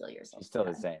 kill yourself. She's still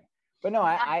the same. But no,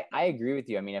 I agree with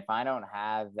you. I mean, if I don't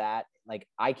have that, like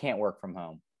I can't work from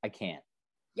home. I can't.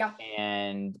 Yeah.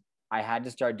 And I had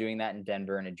to start doing that in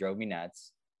Denver, and it drove me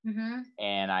nuts. Mm-hmm.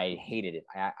 And I hated it.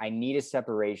 I need a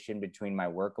separation between my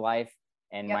work life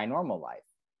and my normal life.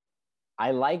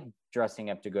 I like dressing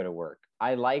up to go to work.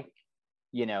 I like,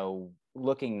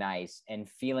 looking nice and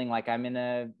feeling like I'm in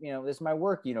this is my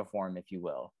work uniform, if you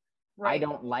will. Right. I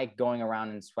don't like going around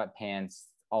in sweatpants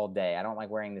all day. I don't like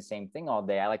wearing the same thing all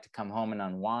day. I like to come home and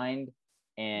unwind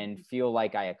and feel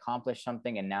like I accomplished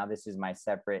something. And now this is my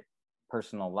separate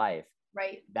personal life.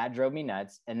 Right. That drove me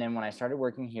nuts. And then when I started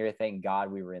working here, thank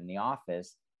God we were in the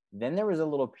office. Then there was a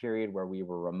little period where we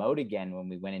were remote again when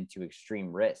we went into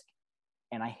extreme risk.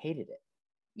 And I hated it.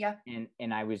 Yeah.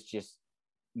 And I was just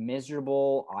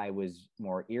miserable. I was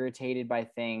more irritated by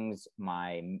things.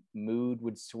 My mood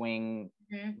would swing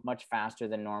much faster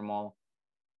than normal.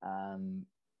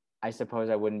 I suppose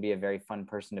I wouldn't be a very fun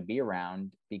person to be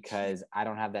around because I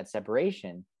don't have that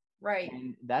separation. Right.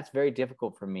 And that's very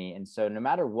difficult for me. And so no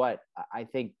matter what, I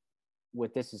think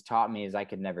what this has taught me is I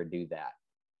could never do that.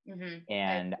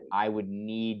 And I would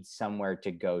need somewhere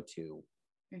to go to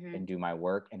and do my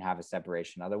work and have a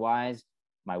separation. Otherwise,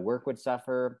 my work would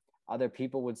suffer. Other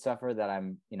people would suffer that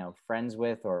I'm, friends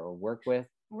with or work with.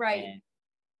 Right.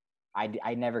 And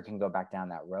I never can go back down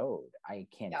that road. I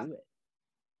can't do it.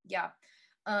 Yeah.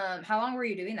 How long were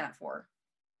you doing that for?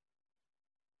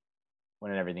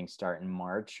 When did everything start? In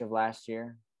March of last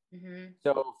year?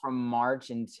 So from March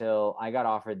until I got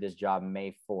offered this job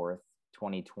May 4th,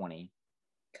 2020.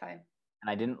 Okay. And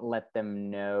I didn't let them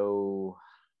know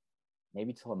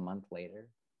maybe till a month later.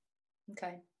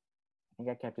 Okay. I think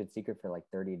I kept it secret for like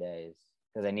 30 days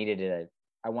because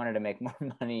I wanted to make more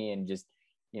money and just,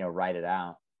 write it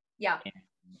out. Yeah. And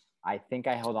I think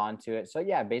I held on to it. So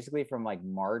yeah, basically from like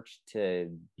March to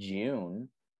June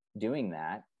doing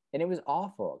that. And it was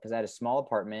awful because I had a small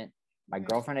apartment. My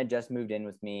girlfriend had just moved in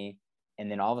with me. And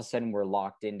then all of a sudden we're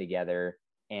locked in together,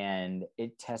 and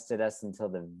it tested us until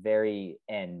the very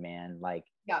end, man. Like,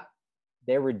 yeah,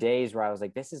 there were days where I was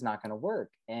like, this is not going to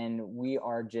work. And we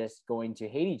are just going to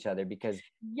hate each other because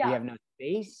we have no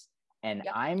space. And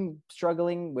I'm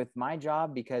struggling with my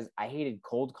job because I hated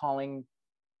cold calling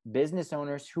business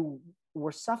owners who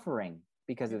were suffering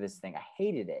because of this thing. I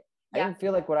hated it. I didn't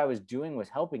feel like what I was doing was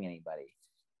helping anybody.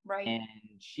 Right. And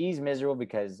she's miserable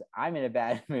because I'm in a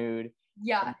bad mood.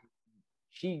 Yeah.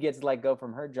 She gets let go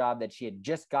from her job that she had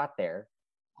just got there.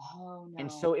 Oh, no.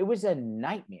 And so it was a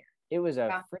nightmare. It was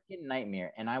a freaking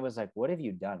nightmare. And I was like, what have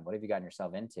you done? What have you gotten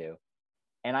yourself into?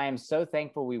 And I am so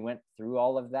thankful we went through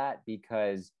all of that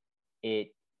because it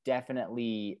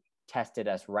definitely tested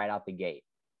us right out the gate.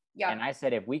 Yeah. And I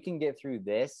said, if we can get through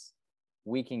this,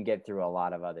 we can get through a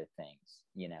lot of other things,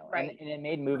 Right. And it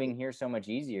made moving here so much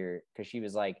easier because she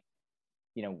was like,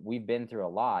 we've been through a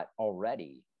lot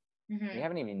already. We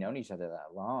haven't even known each other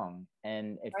that long.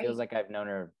 And it feels like I've known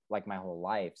her like my whole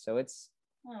life. So it's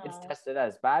tested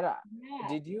us. But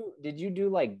did you do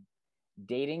like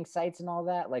dating sites and all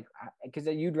that? Like, because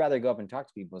you'd rather go up and talk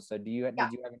to people. So did you have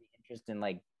any interest in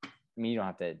like, I mean, you don't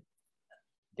have to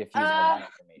diffuse all that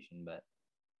information, but.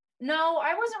 No,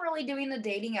 I wasn't really doing the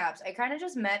dating apps. I kind of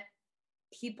just met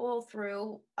people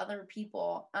through other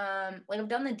people. Like I've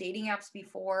done the dating apps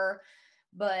before,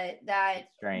 but that's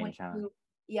strange, huh?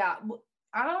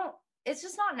 I don't, it's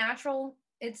just not natural.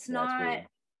 It's not,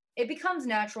 it becomes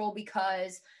natural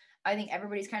because I think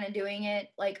everybody's kind of doing it.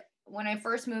 Like when I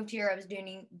first moved here, I was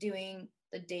doing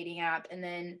the dating app, and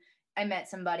then I met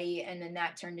somebody, and then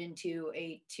that turned into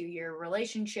a 2-year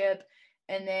relationship.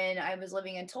 And then I was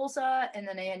living in Tulsa, and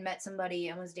then I had met somebody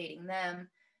and was dating them.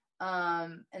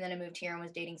 And then I moved here and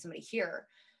was dating somebody here.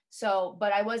 So,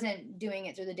 but I wasn't doing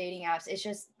it through the dating apps. It's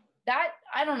just that,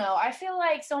 I don't know. I feel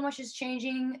like so much is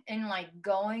changing and like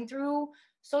going through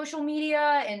social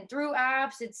media and through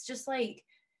apps. It's just like,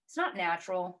 it's not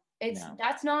natural.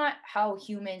 That's not how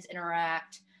humans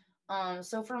interact.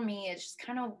 So for me, it's just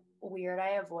kind of weird.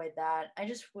 I avoid that. I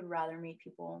just would rather meet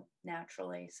people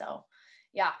naturally. So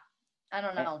yeah. I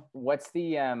don't know. What's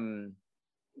the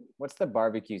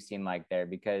barbecue scene like there?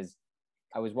 Because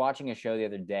I was watching a show the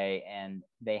other day and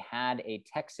they had a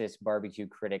Texas barbecue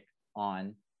critic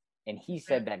on, and he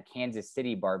said that Kansas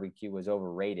City barbecue was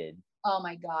overrated. Oh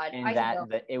my God. And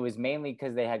that it was mainly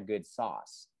because they had good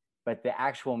sauce, but the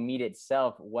actual meat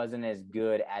itself wasn't as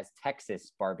good as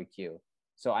Texas barbecue.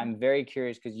 So I'm very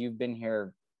curious because you've been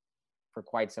here for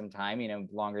quite some time,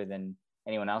 longer than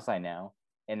anyone else I know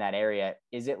in that area.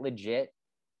 Is it legit?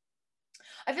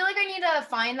 I feel like I need to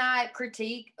find that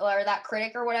critique or that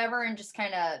critic or whatever and just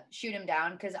kind of shoot him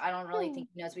down because I don't really think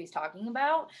he knows what he's talking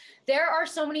about. There are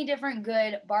so many different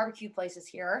good barbecue places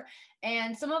here,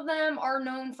 and some of them are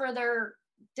known for their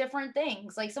different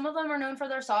things. Like some of them are known for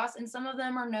their sauce, and some of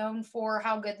them are known for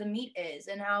how good the meat is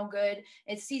and how good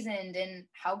it's seasoned and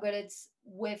how good it's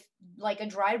with like a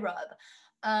dry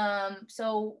rub.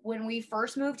 So when we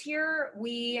first moved here,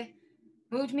 we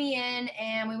moved me in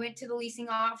and we went to the leasing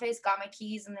office, got my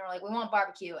keys, and they were like, we want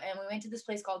barbecue. And we went to this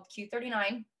place called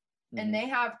Q39, and they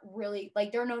have really,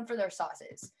 like, they're known for their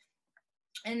sauces.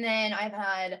 And then I've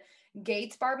had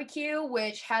Gates Barbecue,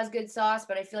 which has good sauce,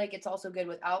 but I feel like it's also good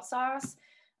without sauce.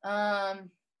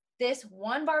 This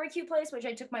one barbecue place, which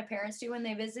I took my parents to when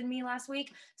they visited me last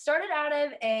week, started out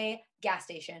of a gas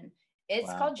station.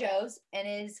 It's called Joe's and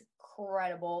is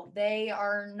incredible. They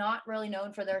are not really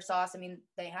known for their sauce. I mean,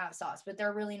 they have sauce, but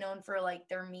they're really known for like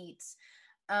their meats.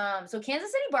 So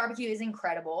Kansas City barbecue is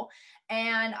incredible.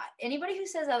 And anybody who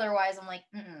says otherwise, I'm like,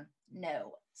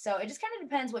 no. So it just kind of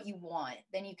depends what you want.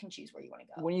 Then you can choose where you want to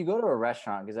go. When you go to a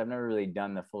restaurant, because I've never really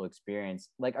done the full experience,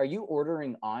 like, are you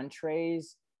ordering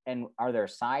entrees and are there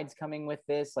sides coming with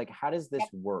this? Like, how does this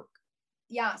work?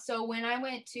 Yeah. So when I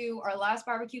went to our last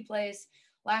barbecue place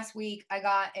last week, I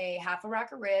got a half a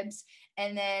rack of ribs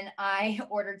and then I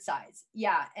ordered sides.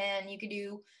 Yeah. And you could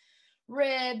do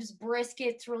ribs,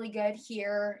 brisket's really good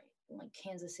here. Like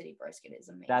Kansas City brisket is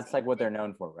amazing. That's like what they're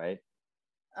known for, right?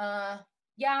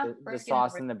 Yeah. The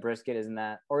sauce and the brisket, isn't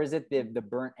that? Or is it the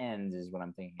burnt ends is what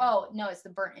I'm thinking? Oh, no, it's the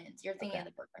burnt ends. You're thinking of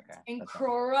the burnt ends. Okay.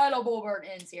 Incredible burnt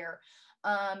ends here.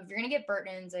 If you're going to get burnt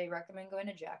ends, I recommend going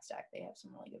to Jack Stack. They have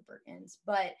some really good burnt ends.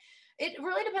 But it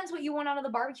really depends what you want out of the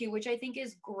barbecue, which I think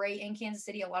is great in Kansas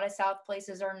City. A lot of South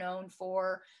places are known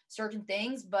for certain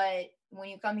things, but when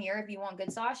you come here, if you want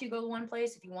good sauce, you go to one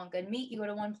place. If you want good meat, you go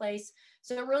to one place.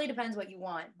 So it really depends what you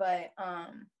want. But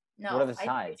no. What are the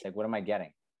sides? Like, what am I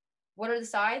getting? What are the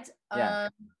sides? Yeah.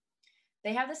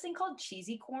 They have this thing called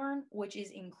cheesy corn, which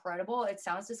is incredible. It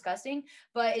sounds disgusting,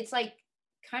 but it's like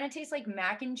kind of tastes like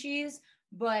mac and cheese,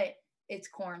 but it's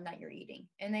corn that you're eating.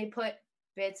 And they put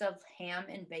bits of ham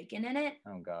and bacon in it.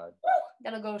 Oh God.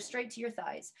 That'll go straight to your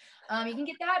thighs. You can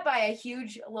get that by a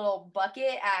huge little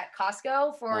bucket at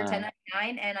Costco for $10.99,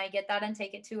 and I get that and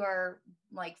take it to our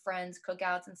like friends'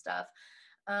 cookouts and stuff.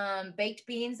 Baked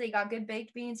beans, they got good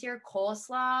baked beans here.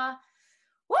 Coleslaw.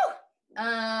 Woo!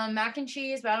 Mac and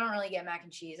cheese, but I don't really get mac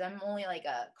and cheese. I'm only like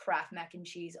a Kraft mac and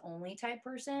cheese only type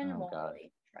person. Won't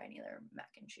really try any other mac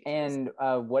and cheese. And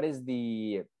what is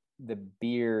the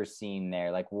beer scene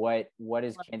there? Like, what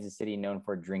is Kansas City known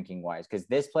for drinking wise? Because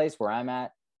this place where I'm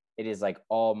at, it is like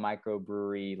all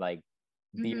microbrewery, like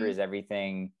beer is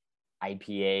everything,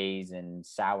 IPAs and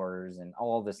sours and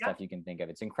all the stuff you can think of.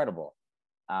 It's incredible,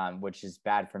 which is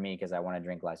bad for me because I want to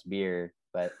drink less beer.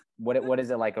 But what is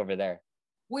it like over there?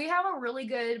 We have a really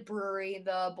good brewery,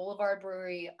 the Boulevard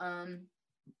Brewery.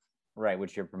 Right,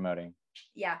 which you're promoting.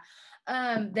 Yeah.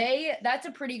 That's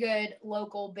a pretty good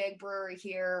local big brewery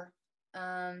here.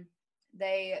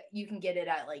 You can get it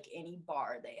at like any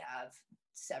bar. They have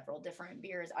several different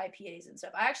beers, IPAs and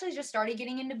stuff. I actually just started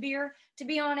getting into beer, to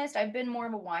be honest. I've been more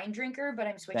of a wine drinker, but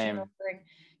I'm switching over, and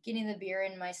getting the beer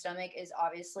in my stomach is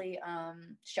obviously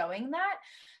showing that.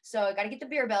 So I got to get the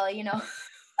beer belly, you know.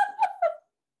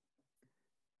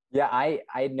 Yeah, I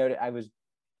had noted, I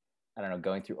don't know,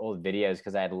 going through old videos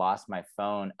because I had lost my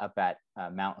phone up at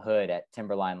Mount Hood at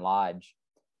Timberline Lodge,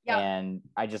 and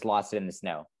I just lost it in the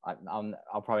snow.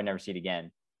 I'll probably never see it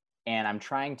again. And I'm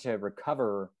trying to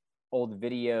recover old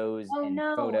videos and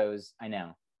photos. I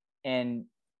know. And,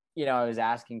 you know, I was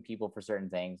asking people for certain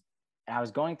things, and I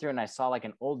was going through and I saw like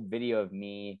an old video of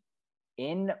me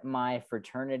in my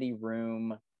fraternity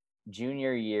room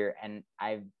junior year, and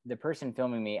the person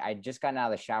filming me, I just gotten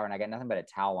out of the shower and I got nothing but a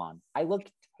towel on. I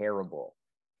looked terrible.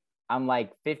 I'm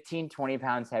like 15, 20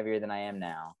 pounds heavier than I am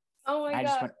now. Oh my God. I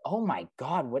just went, oh my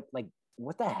God,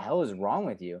 what the hell is wrong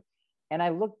with you? And I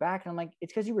look back and I'm like,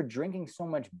 it's because you were drinking so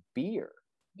much beer.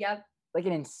 Yep. Like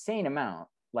an insane amount.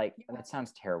 Like, that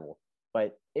sounds terrible,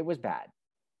 but it was bad.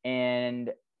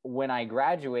 And when I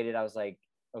graduated, I was like,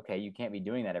 okay, you can't be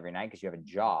doing that every night because you have a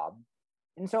job.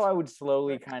 And so I would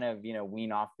slowly kind of, you know,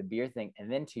 wean off the beer thing. And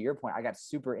then to your point, I got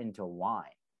super into wine.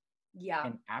 Yeah.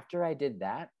 And after I did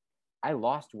that, I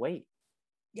lost weight.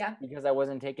 Yeah. Because I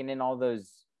wasn't taking in all those,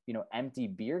 you know, empty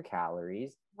beer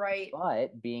calories. Right.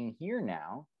 But being here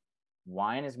now,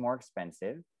 wine is more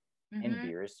expensive and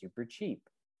beer is super cheap.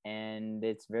 And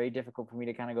it's very difficult for me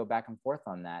to kind of go back and forth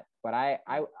on that. But I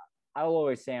will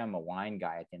always say I'm a wine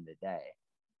guy at the end of the day.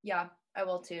 Yeah, I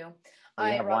will too. You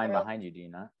have wine behind you, do you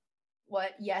not?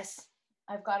 What? Yes.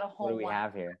 I've got a whole What do we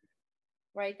have here?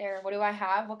 Right there. What do I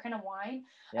have? What kind of wine?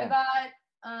 Yeah. I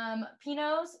got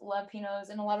Pinots, love Pinots,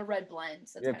 and a lot of red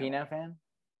blends. You're a Pinot fan?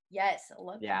 Yes, I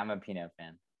love Yeah, I'm a Pinot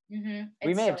fan.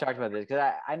 We may have talked about this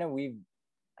because I know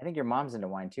I think your mom's into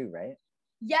wine too, right?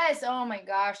 Yes. Oh my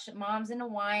gosh. Mom's into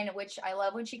wine, which I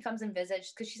love when she comes and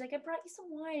visits because she's like, I brought you some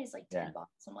wine. It's like $10.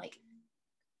 I'm like,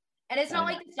 and it's not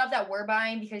like the stuff that we're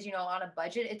buying because, you know, on a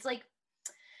budget. It's like,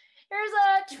 here's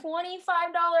a $25,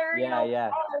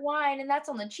 bottle of wine, and that's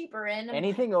on the cheaper end.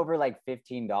 Anything over like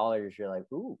 $15, you're like,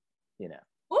 ooh, you know.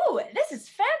 Ooh, this is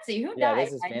fancy. Who died?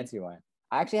 This is fancy wine.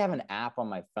 I actually have an app on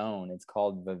my phone. It's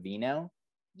called Vivino.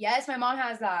 Yes, my mom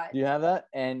has that. Do you have that?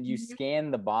 And you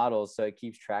scan the bottles, so it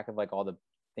keeps track of like all the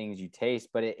things you taste,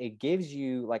 but it gives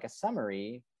you like a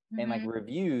summary and like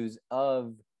reviews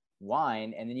of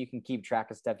wine, and then you can keep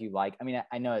track of stuff you like. I mean,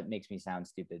 I know it makes me sound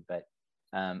stupid, but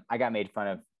I got made fun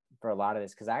of for a lot of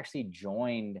this because I actually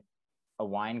joined a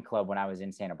wine club when I was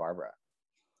in Santa Barbara.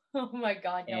 Oh my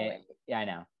God, no way. Yeah, I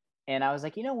know. And I was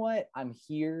like, you know what? I'm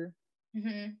here.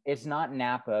 Mm-hmm. It's not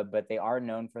Napa, but they are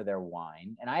known for their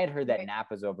wine. And I had heard that Right.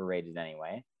 Napa's overrated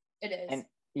anyway. It is. And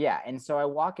yeah, and so I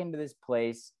walk into this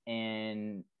place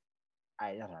and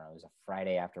I don't know, it was a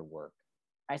Friday after work.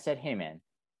 I said, hey man,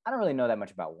 I don't really know that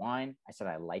much about wine. I said,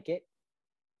 I like it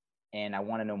and I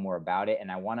want to know more about it. And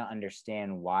I want to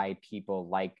understand why people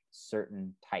like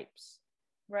certain types,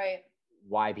 Right.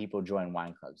 why people join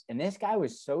wine clubs. And this guy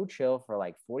was so chill for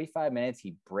like 45 minutes.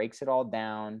 He breaks it all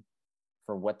down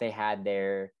for what they had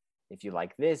there. If you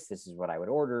like this is what I would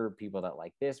order. People that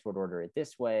like this would order it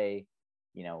this way.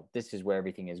 You know, this is where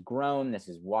everything is grown. This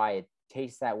is why it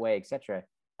tastes that way, etc.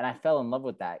 And I fell in love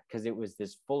with that because it was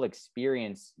this full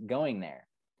experience going there.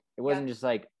 It wasn't just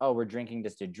like, oh, we're drinking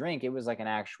just a drink. It was like an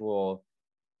actual,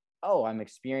 oh, I'm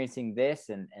experiencing this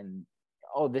and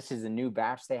oh, this is a new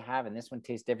batch they have and this one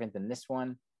tastes different than this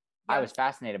one. I was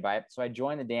fascinated by it. So I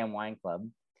joined the damn wine club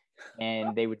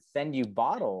and they would send you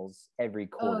bottles every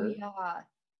quarter,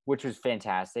 which was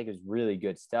fantastic. It was really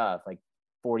good stuff, like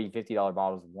 $40, $50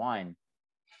 bottles of wine.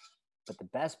 But the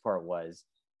best part was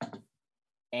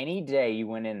any day you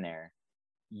went in there,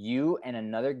 you and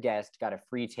another guest got a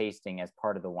free tasting as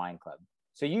part of the wine club.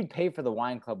 So you'd pay for the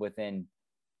wine club within,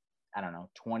 I don't know,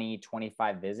 20,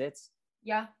 25 visits.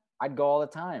 Yeah. I'd go all the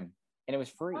time and it was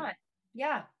free.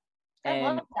 Yeah. I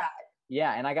love that.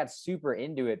 Yeah. And I got super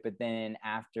into it. But then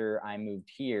after I moved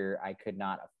here, I could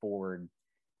not afford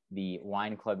the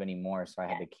wine club anymore. So I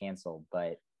had to cancel.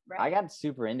 But I got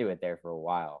super into it there for a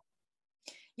while.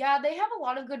 Yeah, they have a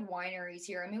lot of good wineries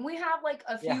here. I mean, we have like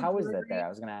a few. Yeah, how is that there? I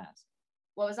was going to ask.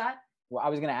 What was that? Well, I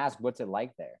was going to ask, what's it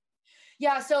like there?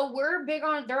 Yeah, so we're big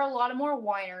on, there are a lot of more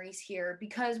wineries here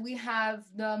because we have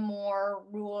the more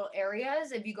rural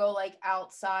areas. If you go like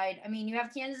outside, I mean, you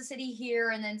have Kansas City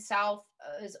here and then south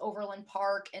is Overland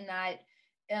Park and that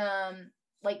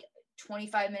like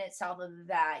 25 minutes south of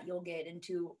that, you'll get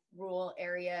into rural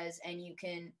areas and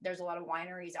there's a lot of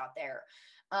wineries out there.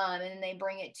 And they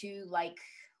bring it to like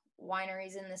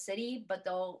wineries in the city, but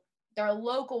they're a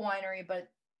local winery, but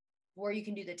where you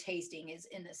can do the tasting is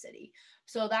in the city.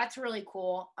 So that's really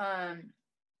cool.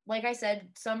 Like I said,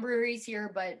 some breweries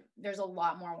here, but there's a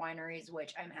lot more wineries,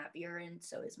 which I'm happier in.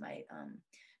 So is my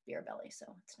beer belly.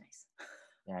 So it's nice.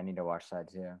 Yeah, I need to watch that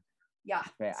too. Yeah.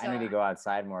 I need to go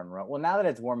outside more and run. Well, now that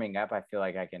it's warming up, I feel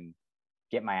like I can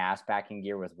get my ass back in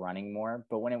gear with running more.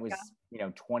 But when it was,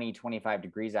 20, 25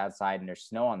 degrees outside and there's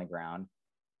snow on the ground,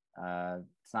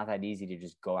 it's not that easy to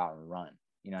just go out and run.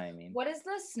 You know what I mean? What is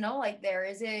the snow like there?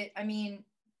 Does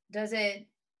it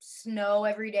snow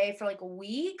every day for like a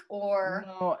week or?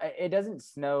 No, it doesn't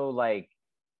snow like,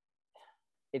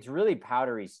 it's really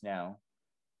powdery snow.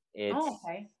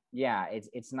 Okay. Yeah,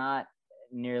 it's not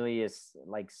nearly as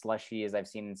like slushy as I've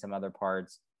seen in some other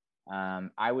parts.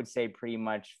 I would say pretty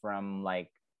much from like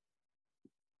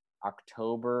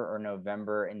October or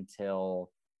November until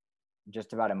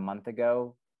just about a month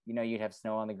ago, you'd have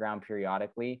snow on the ground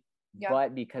periodically. Yeah.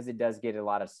 But because it does get a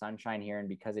lot of sunshine here and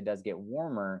because it does get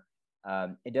warmer,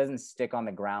 it doesn't stick on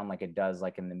the ground like it does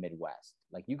like in the Midwest.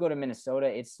 Like you go to Minnesota,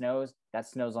 it snows, that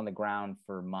snows on the ground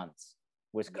for months.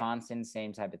 Wisconsin,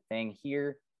 same type of thing.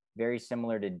 Here, very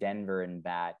similar to Denver in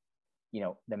that,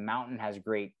 the mountain has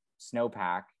great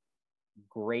snowpack,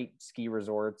 great ski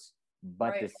resorts,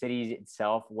 but the city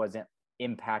itself wasn't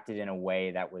impacted in a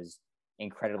way that was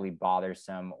incredibly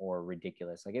bothersome or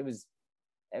ridiculous. Like it was,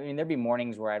 there'd be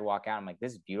mornings where I'd walk out, I'm like,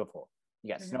 this is beautiful.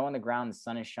 You got snow on the ground, the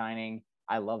sun is shining.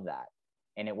 I love that.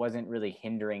 And it wasn't really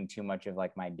hindering too much of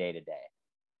like my day to day.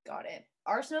 Got it.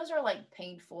 Our snows are like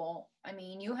painful. I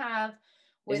mean, you have.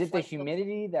 Is it the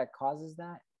humidity that causes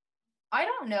that? I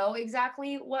don't know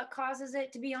exactly what causes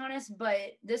it, to be honest,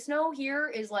 but the snow here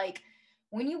is like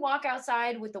when you walk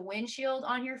outside with the windshield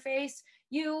on your face,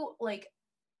 your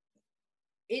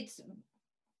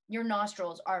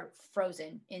nostrils are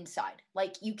frozen inside.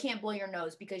 Like you can't blow your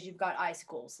nose because you've got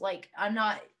icicles. Like I'm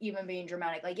not even being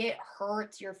dramatic. Like it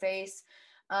hurts your face.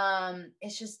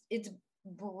 It's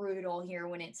brutal here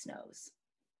when it snows.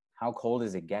 How cold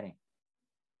is it getting?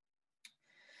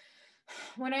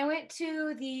 When I went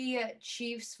to the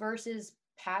Chiefs versus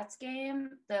Pats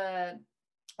game, the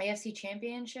AFC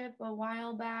Championship a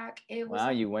while back, it was.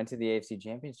 Wow, you went to the AFC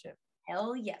Championship.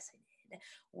 Hell yes, I did.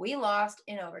 We lost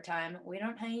in overtime. We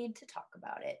don't need to talk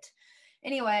about it.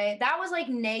 Anyway, that was like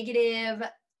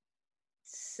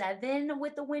 -7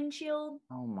 with the windshield.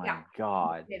 Oh my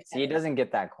God. See, it doesn't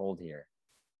get that cold here.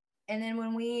 And then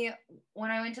when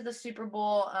I went to the Super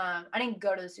Bowl, I didn't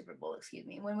go to the Super Bowl, excuse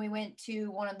me. When we went to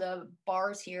one of the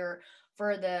bars here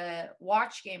for the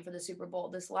watch game for the Super Bowl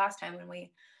this last time, when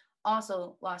we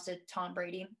also lost to Tom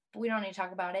Brady, but we don't need to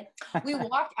talk about it. We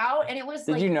walked out and it was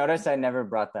Did you notice I never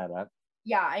brought that up?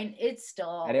 Yeah, it's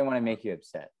still. I didn't want to make you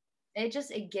upset.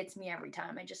 It gets me every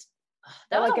time.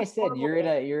 Like I said,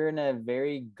 you're in a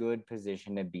very good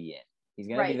position to be in. He's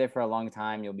gonna be there for a long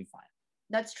time. You'll be fine.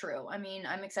 That's true. I mean,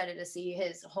 I'm excited to see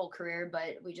his whole career,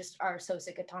 but we just are so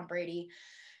sick of Tom Brady.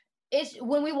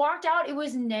 When we walked out, it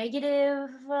was negative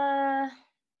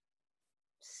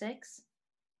 6.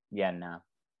 Yeah, no.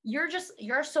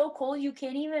 You're so cold you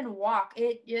can't even walk.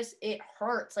 It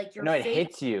hurts. Like your it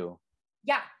hits you.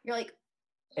 Yeah, you're like,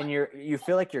 and you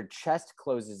feel like your chest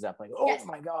closes up, like, oh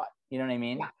my God, you know what I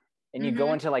mean? Yeah. And you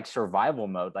go into like survival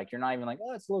mode, like you're not even like,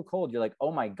 oh, it's a little cold. You're like,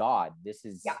 oh my God, this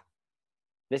is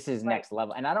next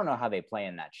level. And I don't know how they play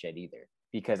in that shit either,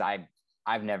 because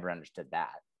I've never understood that.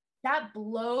 That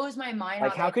blows my mind.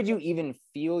 Like, how could you even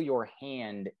feel your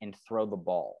hand and throw the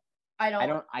ball? I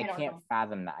can't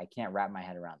fathom that. I can't wrap my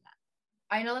head around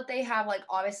that. I know that they have like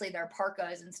obviously their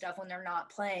parkas and stuff when they're not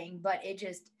playing, but it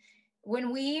just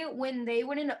when they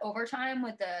went into overtime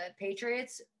with the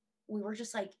Patriots, we were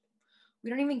just like, we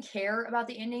don't even care about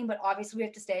the ending, but obviously we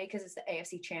have to stay because it's the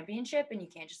AFC Championship and you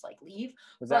can't just like leave.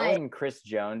 Was that when Chris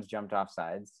Jones jumped off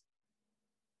sides?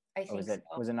 I think so.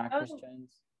 Was it not Chris Jones?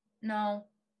 No.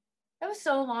 That was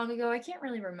so long ago. I can't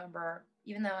really remember,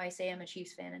 even though I say I'm a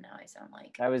Chiefs fan and now I sound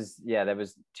like. That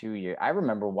was 2 years. I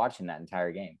remember watching that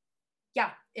entire game. Yeah,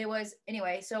 it was.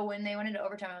 Anyway, so when they went into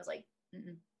overtime, I was like,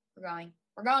 we're going.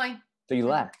 So you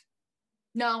left?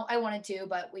 No, I wanted to,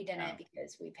 but we didn't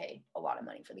because we paid a lot of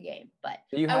money for the game. But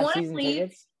so you have season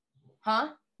tickets? Huh?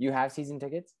 You have season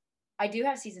tickets? I do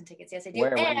have season tickets. Yes, I do.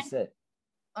 Where do you sit?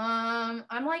 I'm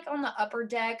like on the upper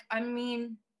deck. I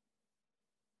mean,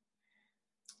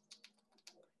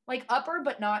 like upper,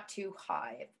 but not too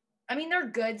high. I mean, they're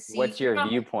good seats. What's your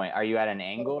viewpoint? Are you at an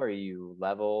angle or are you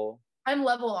level? I'm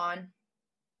level on.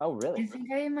 Oh, really? I think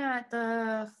I'm at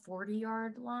the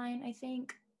 40-yard line, I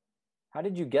think. How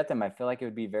did you get them? I feel like it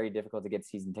would be very difficult to get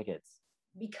season tickets.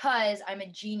 Because I'm a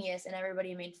genius and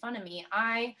everybody made fun of me.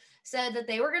 I said that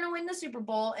they were going to win the Super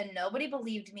Bowl and nobody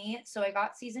believed me. So I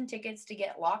got season tickets to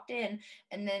get locked in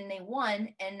and then they won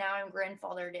and now I'm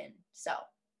grandfathered in. So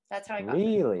that's how I got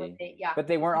Really? Yeah. But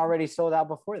they weren't already sold out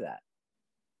before that.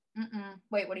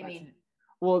 Wait, what do you mean?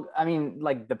 Well, I mean,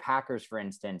 like the Packers, for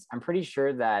instance, I'm pretty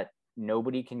sure that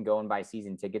nobody can go and buy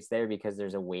season tickets there because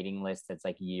there's a waiting list that's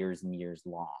like years and years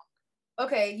long.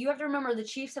 Okay, you have to remember the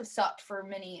Chiefs have sucked for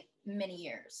many, many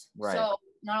years. Right. So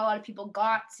not a lot of people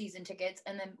got season tickets.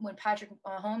 And then when Patrick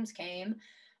Mahomes came,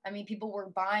 I mean, people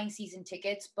were buying season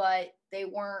tickets, but there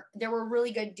were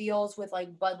really good deals with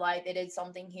like Bud Light. They did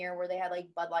something here where they had like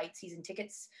Bud Light season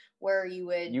tickets where you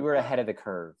were ahead of the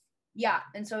curve. Yeah.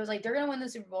 And so it was like, they're going to win the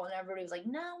Super Bowl. And everybody was like,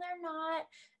 no, they're not.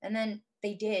 And then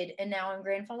they did. And now I'm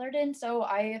grandfathered in. So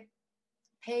I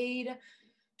paid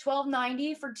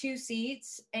 $12.90 for 2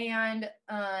 seats and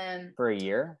for a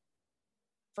year.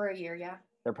 Yeah.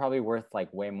 They're probably worth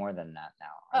like way more than that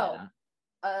now.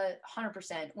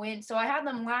 100%. So I had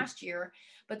them last year,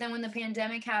 but then when the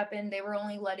pandemic happened, they were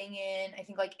only letting in, I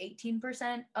think, like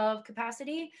 18% of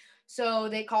capacity. So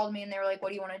they called me and they were like, what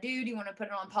do you want to do? Do you want to put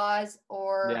it on pause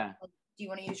or do you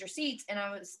want to use your seats? And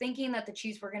I was thinking that the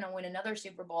Chiefs were going to win another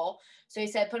Super Bowl. So he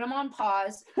said, put them on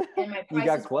pause. And my you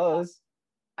got close.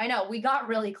 I know, we got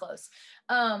really close.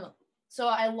 So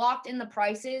I locked in the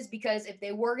prices because if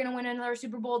they were going to win another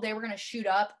Super Bowl, they were going to shoot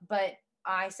up. But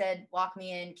I said, lock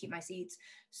me in, keep my seats.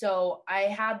 So I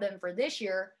had them for this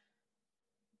year.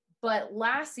 But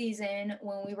last season,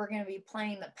 when we were going to be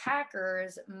playing the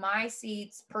Packers, my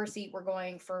seats per seat were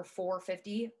going for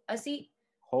 $4.50 a seat.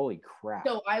 Holy crap.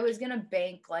 So I was going to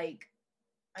bank I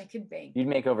could bank. You'd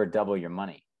make over double your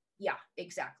money. Yeah,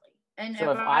 exactly. And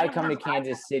so if I come to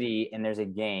Kansas City and there's a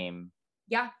game,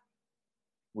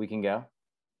 we can go?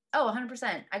 Oh,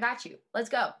 100%. I got you. Let's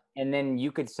go. And then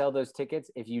you could sell those tickets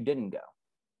if you didn't go.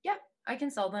 Yeah, I can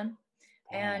sell them.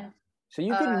 And so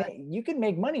you could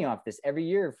make money off this every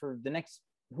year for the next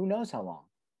who knows how long.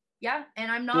 Yeah,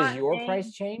 and I'm not. Does your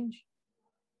price change?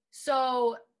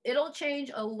 So it'll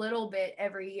change a little bit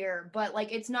every year, but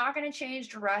like it's not going to change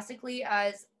drastically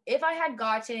as if I had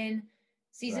gotten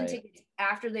season tickets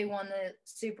after they won the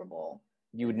Super Bowl.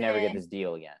 You would never get this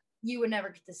deal again. You would never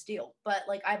get this deal, but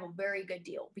like I have a very good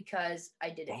deal because I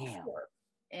did it before.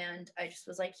 And I just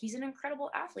was like, he's an incredible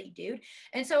athlete, dude.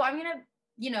 And so I'm going to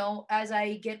as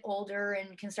I get older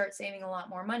and can start saving a lot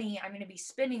more money, I'm going to be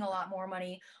spending a lot more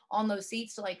money on those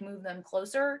seats to like move them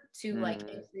closer to like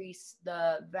Mhm. increase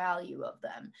the value of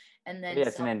them and then Yeah,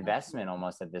 it's sell an them. investment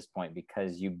almost at this point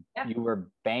because you Yeah. you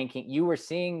were banking, you were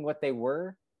seeing what they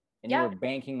were, and you Yeah. were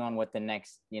banking on what the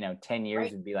next 10 years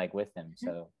Right. would be like with them. Mhm.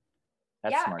 So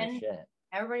that's Yeah. smart as And shit.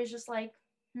 everybody's just like,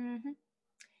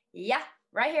 yeah,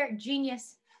 right here,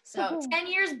 genius. So 10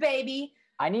 years, baby.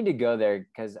 I need to go there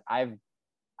because I've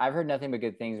heard nothing but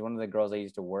good things. One of the girls I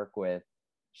used to work with,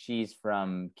 she's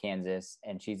from Kansas,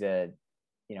 and she's a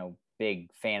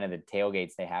big fan of the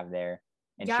tailgates they have there,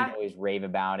 and she'd Yeah. always rave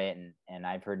about it. And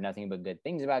I've heard nothing but good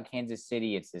things about Kansas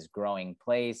City. It's this growing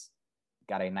place,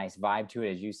 got a nice vibe to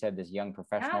it, as you said, this young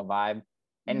professional vibe.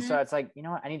 And so it's like, you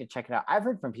know what, I need to check it out. I've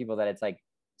heard from people that it's like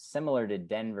similar to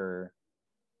Denver,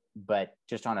 but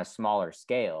just on a smaller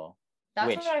scale. That's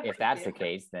Which, what I've if heard that's too. the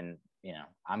case, then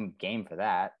I'm game for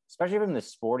that. Especially from the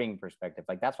sporting perspective.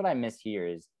 Like that's what I miss here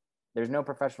is there's no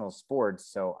professional sports,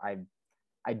 so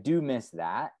I do miss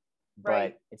that, but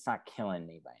Right. it's not killing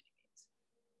me by any means.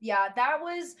 Yeah,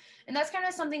 and that's kind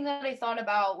of something that I thought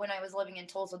about when I was living in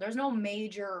Tulsa. There's no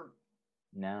major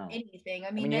No. anything. I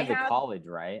I mean, mean, you they have the college,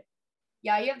 right?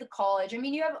 Yeah, you have the college. I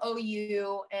mean, you have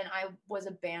OU, and I was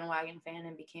a bandwagon fan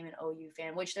and became an OU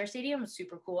fan, which their stadium is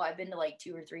super cool. I've been to like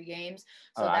 2 or 3 games,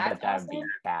 so I that's bet that would awesome.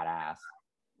 be badass.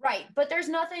 Right, but there's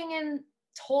nothing in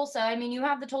Tulsa. I mean, you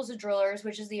have the Tulsa Drillers,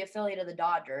 which is the affiliate of the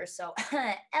Dodgers. So,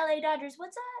 LA Dodgers,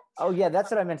 what's up? Oh yeah, that's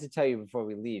what I meant to tell you before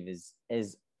we leave. Is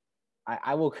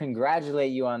I will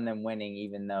congratulate you on them winning,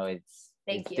 even though it's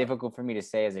Thank you. difficult for me to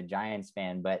say as a Giants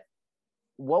fan. But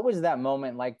what was that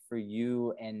moment like for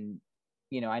you? And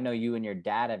I know you and your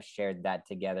dad have shared that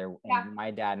together, and Yeah.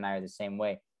 my dad and I are the same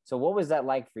way. So what was that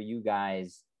like for you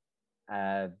guys?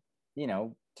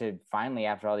 To finally,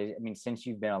 after all these, I mean, since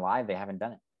you've been alive, they haven't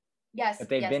done it. Yes, But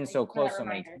they've yes, been thank so you for that close so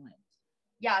many reminder. times.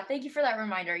 Yeah, thank you for that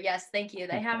reminder. Yes, thank you.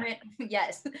 They haven't.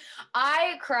 Yes.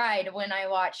 I cried when I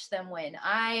watched them win.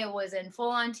 I was in full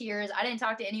on tears. I didn't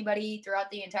talk to anybody throughout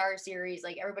the entire series.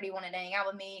 Like everybody wanted to hang out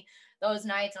with me those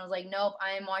nights. And I was like, nope,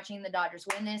 I am watching the Dodgers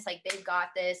win this. Like they've got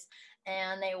this.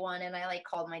 And they won. And I like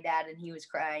called my dad and he was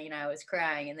crying and I was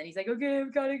crying. And then he's like, okay,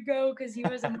 I've got to go because he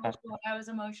was emotional. I was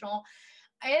emotional.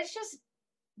 It's just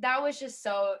that was just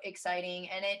so exciting,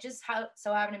 and it just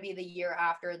so happened to be the year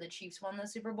after the Chiefs won the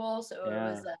Super Bowl, so it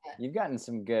was you've gotten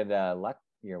some good luck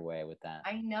your way with that.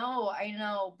 I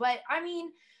know, but I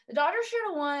mean, the Dodgers should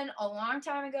have won a long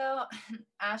time ago.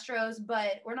 Astros,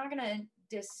 but we're not gonna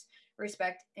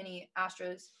disrespect any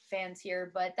Astros fans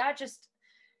here, but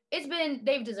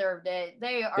they've deserved it.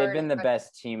 They've been the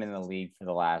best team in the league for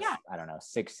the last I don't know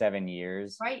 6-7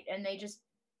 years, right? And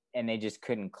they just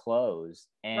couldn't close.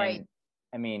 And right.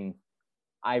 I mean,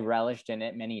 I relished in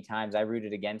it many times. I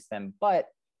rooted against them, but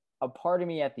a part of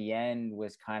me at the end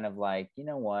was kind of like, you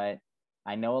know what?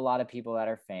 I know a lot of people that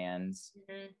are fans.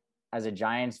 Mm-hmm. As a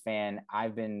Giants fan,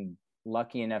 I've been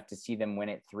lucky enough to see them win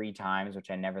it 3 times, which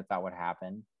I never thought would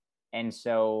happen. And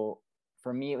so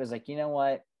for me, it was like, you know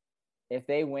what? If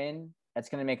they win, that's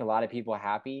going to make a lot of people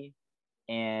happy.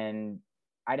 And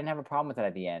I didn't have a problem with that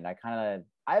at the end.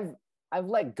 I've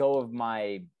let go of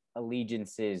my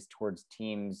allegiances towards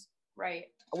teams. Right.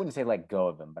 I wouldn't say let go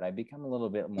of them, but I've become a little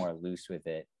bit more loose with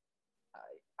it.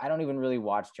 I don't even really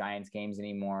watch Giants games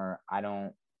anymore. I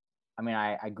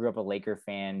grew up a Laker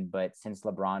fan, but since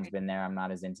LeBron's been there, I'm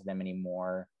not as into them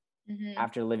anymore. Mm-hmm.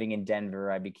 After living in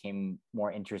Denver, I became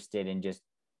more interested in just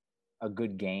a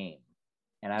good game.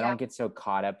 And I don't get so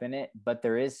caught up in it, but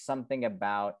there is something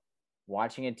about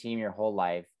watching a team your whole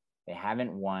life. They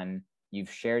haven't won. You've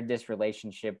shared this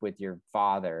relationship with your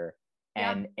father.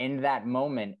 And in that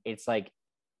moment, it's like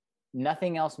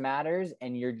nothing else matters.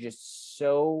 And you're just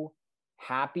so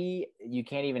happy. You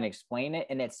can't even explain it.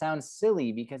 And it sounds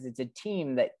silly because it's a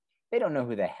team that they don't know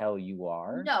who the hell you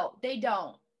are. No, they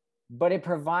don't. But it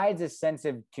provides a sense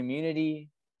of community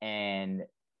and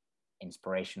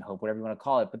inspiration, hope, whatever you want to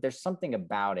call it. But there's something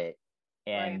about it.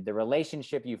 And the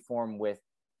relationship you form with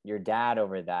your dad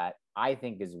over that, I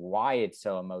think, is why it's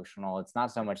so emotional. It's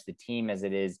not so much the team as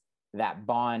it is that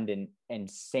bond and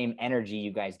same energy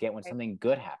you guys get when something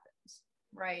good happens.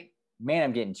 Right. Man,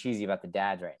 I'm getting cheesy about the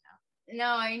dads right now. No,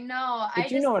 I know.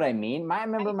 But you know what I mean? I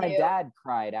remember my dad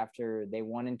cried after they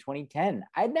won in 2010.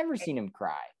 I'd never seen him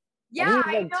cry. Yeah,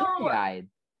 and he was like teary-eyed.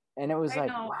 And it was like,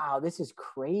 wow, this is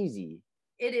crazy.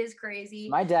 It is crazy.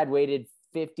 My dad waited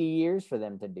 50 years for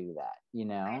them to do that, I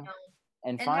know.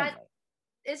 And finally.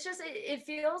 it's just it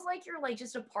feels like you're like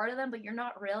just a part of them, but you're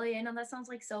not really. I know that sounds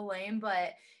like so lame,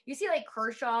 but you see like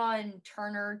Kershaw and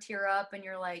Turner tear up, and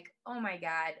you're like, oh my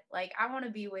god, like I want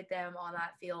to be with them on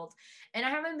that field. And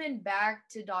I haven't been back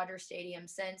to Dodger Stadium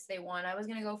since they won. I was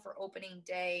gonna go for opening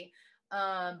day,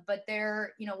 but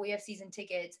they're we have season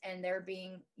tickets, and they're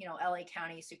being LA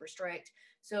County super strict,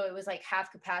 so it was like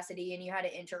half capacity, and you had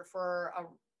to enter for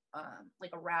a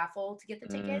like a raffle to get the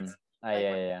tickets. Like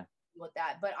Yeah. with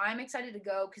that, but I'm excited to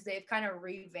go because they've kind of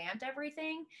revamped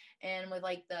everything, and with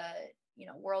like the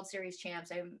World Series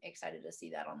champs, I'm excited to see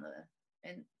that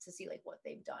and to see like what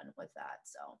they've done with that.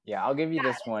 So Yeah, I'll give you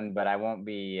this one, but I won't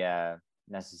be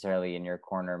necessarily in your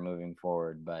corner moving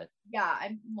forward. But yeah,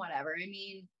 I'm whatever. I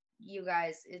mean, you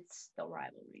guys, it's the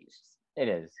rivalries. it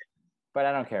is, but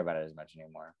I don't care about it as much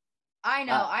anymore. I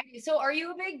know. So are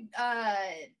you a big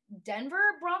Denver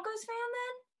Broncos fan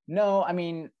then? No, I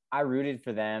mean, I rooted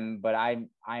for them, but I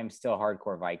am still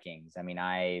hardcore Vikings. I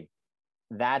mean,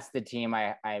 that's the team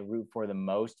I root for the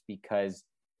most because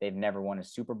they've never won a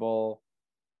Super Bowl.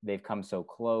 They've come so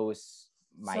close.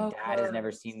 My dad has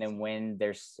never seen them win.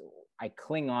 I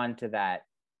cling on to that,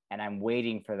 and I'm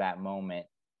waiting for that moment.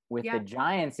 With the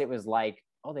Giants, it was like,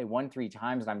 oh, they won 3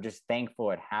 times, and I'm just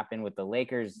thankful it happened. With the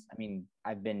Lakers, I mean,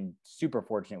 I've been super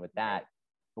fortunate with that.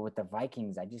 But with the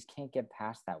Vikings, I just can't get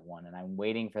past that one. And I'm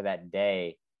waiting for that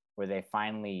day where they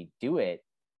finally do it.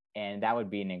 And that would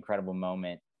be an incredible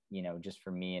moment, just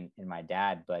for me and my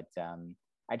dad. But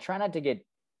I try not to get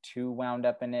too wound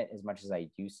up in it as much as I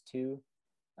used to.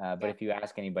 But if you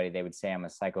ask anybody, they would say I'm a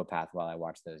psychopath while I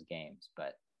watch those games.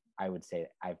 But I would say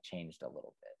I've changed a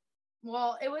little bit.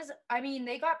 Well,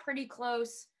 they got pretty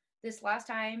close this last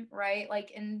time, right?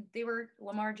 Like, and they were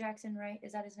Lamar Jackson, right?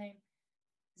 Is that his name?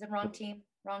 Is it wrong team?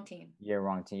 Wrong team. You're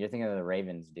wrong team. You're thinking of the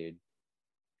Ravens, dude.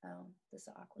 Oh, this is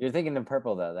awkward. You're thinking the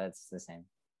purple, though. That's the same.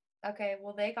 Okay,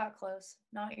 well, they got close.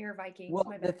 Not your Vikings.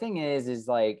 Well, the thing is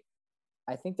like,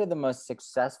 I think they're the most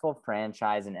successful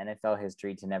franchise in NFL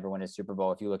history to never win a Super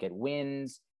Bowl. If you look at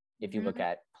wins, if you look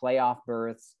at playoff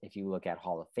berths, if you look at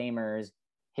Hall of Famers,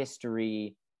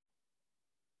 history,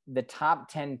 the top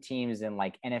 10 teams in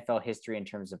like NFL history in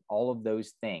terms of all of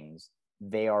those things,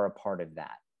 they are a part of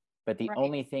that. But the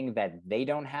only thing that they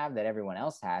don't have that everyone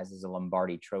else has is a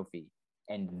Lombardi trophy.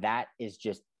 And that is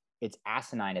just, it's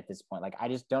asinine at this point. Like, I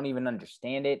just don't even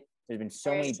understand it. There's been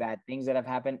so many bad things that have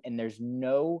happened, and there's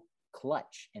no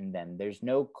clutch in them. There's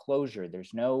no closure.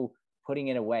 There's no putting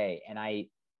it away. And I'd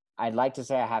like to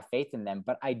say I have faith in them,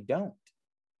 but I don't.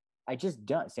 I just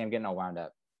don't. See, I'm getting all wound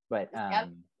up. But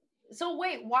so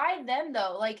wait, why them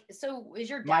though? Like, so is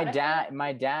your dad?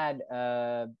 My dad,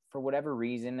 for whatever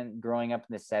reason, and growing up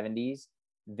in the 70s,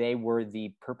 they were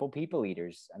the Purple People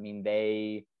Eaters. I mean,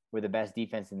 they were the best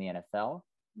defense in the NFL.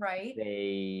 Right.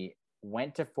 They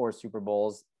went to 4 Super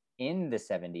Bowls in the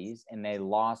 70s, and they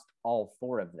lost all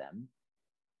 4 of them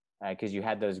because you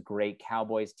had those great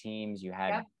Cowboys teams. You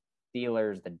had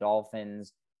Steelers, the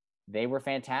Dolphins. They were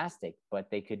fantastic,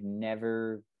 but they could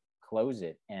never close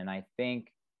it. And I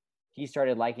think he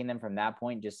started liking them from that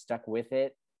point, just stuck with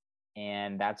it.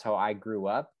 And that's how I grew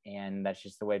up. And that's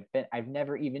just the way it's been. I've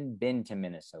never even been to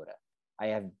Minnesota. I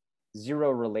have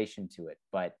zero relation to it,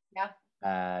 but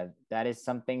that is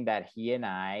something that he and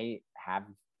I have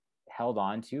held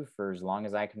on to for as long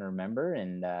as I can remember.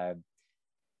 And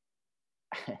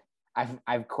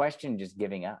I've questioned just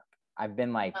giving up. I've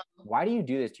been like, why do you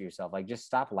do this to yourself? Like, just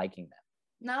stop liking them.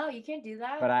 No, you can't do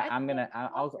that. But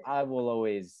I will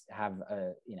always have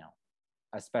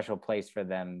a special place for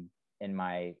them in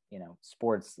my,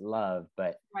 sports love.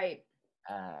 But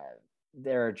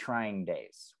there are trying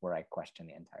days where I question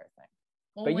the entire thing.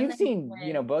 Well, but you've seen,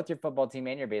 both your football team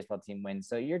and your baseball team win,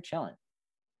 so you're chilling.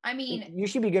 I mean, you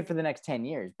should be good for the next 10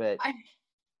 years, but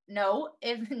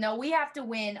we have to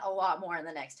win a lot more in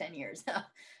the next 10 years.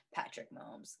 Patrick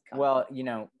Mahomes. Well,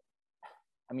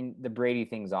 I mean, the Brady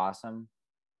thing's awesome.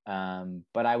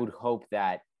 But I would hope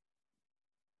that,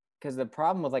 because the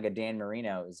problem with like a Dan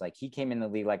Marino is like, he came in the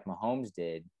league like Mahomes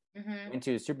did, went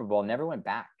to a Super Bowl, never went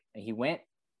back. He went,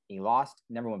 he lost,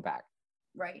 never went back.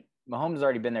 Right. Mahomes has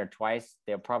already been there twice.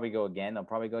 They'll probably go again. They'll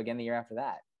probably go again the year after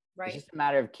that. Right. It's just a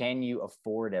matter of, can you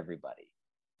afford everybody?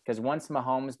 Because once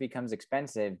Mahomes becomes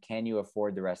expensive, can you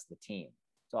afford the rest of the team?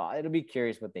 So it'll be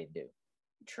curious what they do.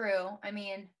 True. I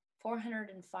mean,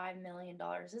 $405 million.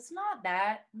 It's not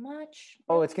that much.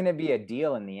 Oh, it's going to be a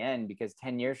deal in the end, because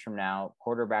 10 years from now,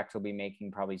 quarterbacks will be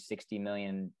making probably $60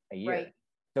 million a year. Right.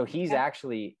 So he's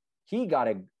actually,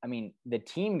 the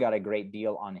team got a great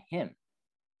deal on him.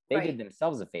 They did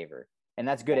themselves a favor. And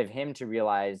that's good of him to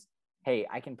realize, hey,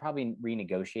 I can probably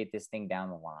renegotiate this thing down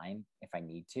the line if I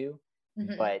need to.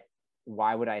 But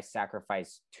why would I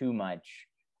sacrifice too much?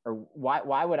 Or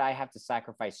why would I have to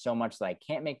sacrifice so much that I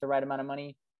can't make the right amount of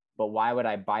money? But why would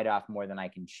I bite off more than I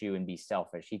can chew and be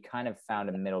selfish? He kind of found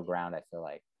a middle ground, I feel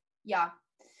like. Yeah.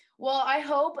 Well, I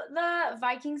hope the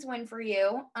Vikings win for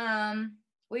you.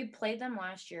 We played them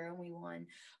last year and we won,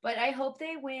 but I hope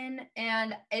they win,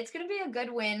 and it's going to be a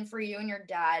good win for you and your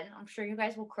dad. I'm sure you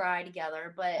guys will cry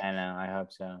together, but I know, I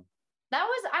hope so. that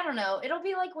was, I don't know. It'll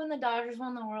be like when the Dodgers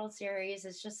won the World Series.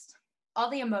 It's just all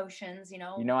the emotions, you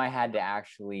know? You know, I had to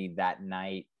actually that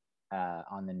night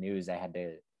on the news, I had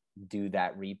to do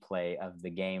that replay of the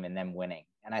game and them winning.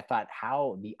 And I thought,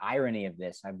 how the irony of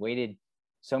this. I've waited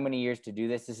so many years to do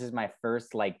this. This is my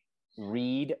first like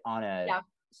read on a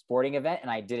sporting event,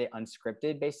 and I did it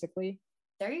unscripted basically.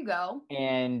 There you go.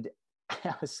 And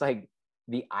I was like,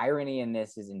 the irony in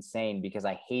this is insane because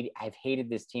I've hated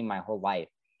this team my whole life.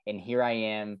 And here I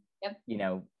am, you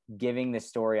know, giving the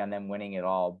story on them winning it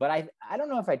all. But I don't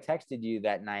know if I texted you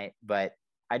that night, but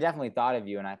I definitely thought of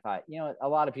you. And I thought, you know, a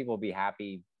lot of people will be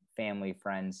happy, family,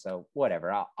 friends. So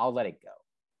whatever, I'll let it go.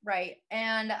 Right.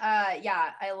 And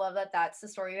yeah, I love that that's the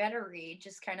story you had to read.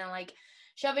 Just kind of like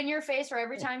shove in your face for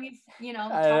every time you know.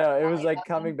 I know. It was like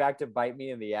coming back to bite me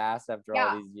in the ass after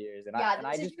all these years. And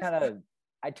I just kind of,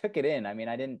 I took it in. I mean,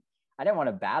 I didn't want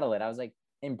to battle it. I was like,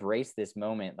 embrace this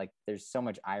moment. Like there's so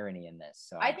much irony in this.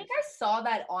 So I think I saw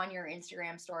that on your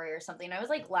Instagram story or something. I was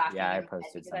like laughing. Yeah, I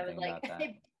posted something. I was like, about that.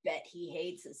 I bet he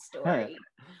hates his story.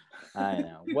 I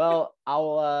know. Well,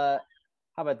 how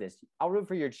about this? I'll root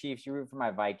for your Chiefs. You root for my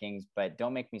Vikings, but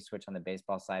don't make me switch on the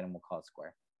baseball side and we'll call it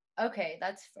square. Okay,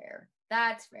 that's fair.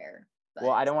 That's fair. But...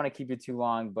 Well, I don't want to keep you too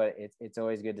long, but it's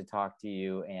always good to talk to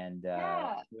you. And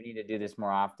we need to do this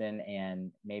more often.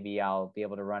 And maybe I'll be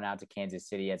able to run out to Kansas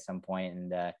City at some point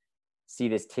and see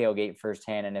this tailgate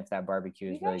firsthand. And if that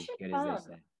barbecue is really good as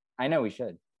they say. I know we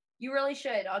should. You really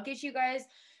should. I'll get you guys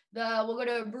we'll go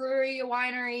to a brewery, a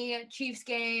winery, Chiefs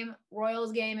game,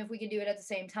 Royals game if we could do it at the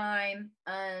same time.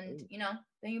 And, you know,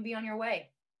 then you'll be on your way.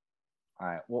 All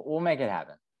right. We'll make it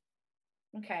happen.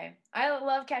 Okay. I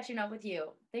love catching up with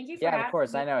you. Thank you for having me. Yeah, of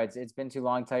course. I know it's been too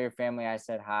long. Tell your family I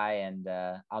said hi, and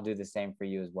I'll do the same for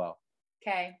you as well.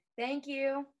 Okay. Thank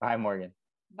you. Bye, Morgan.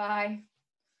 Bye.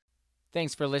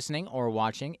 Thanks for listening or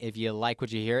watching. If you like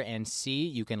what you hear and see,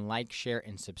 you can like, share,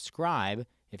 and subscribe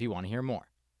if you want to hear more.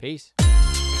 Peace.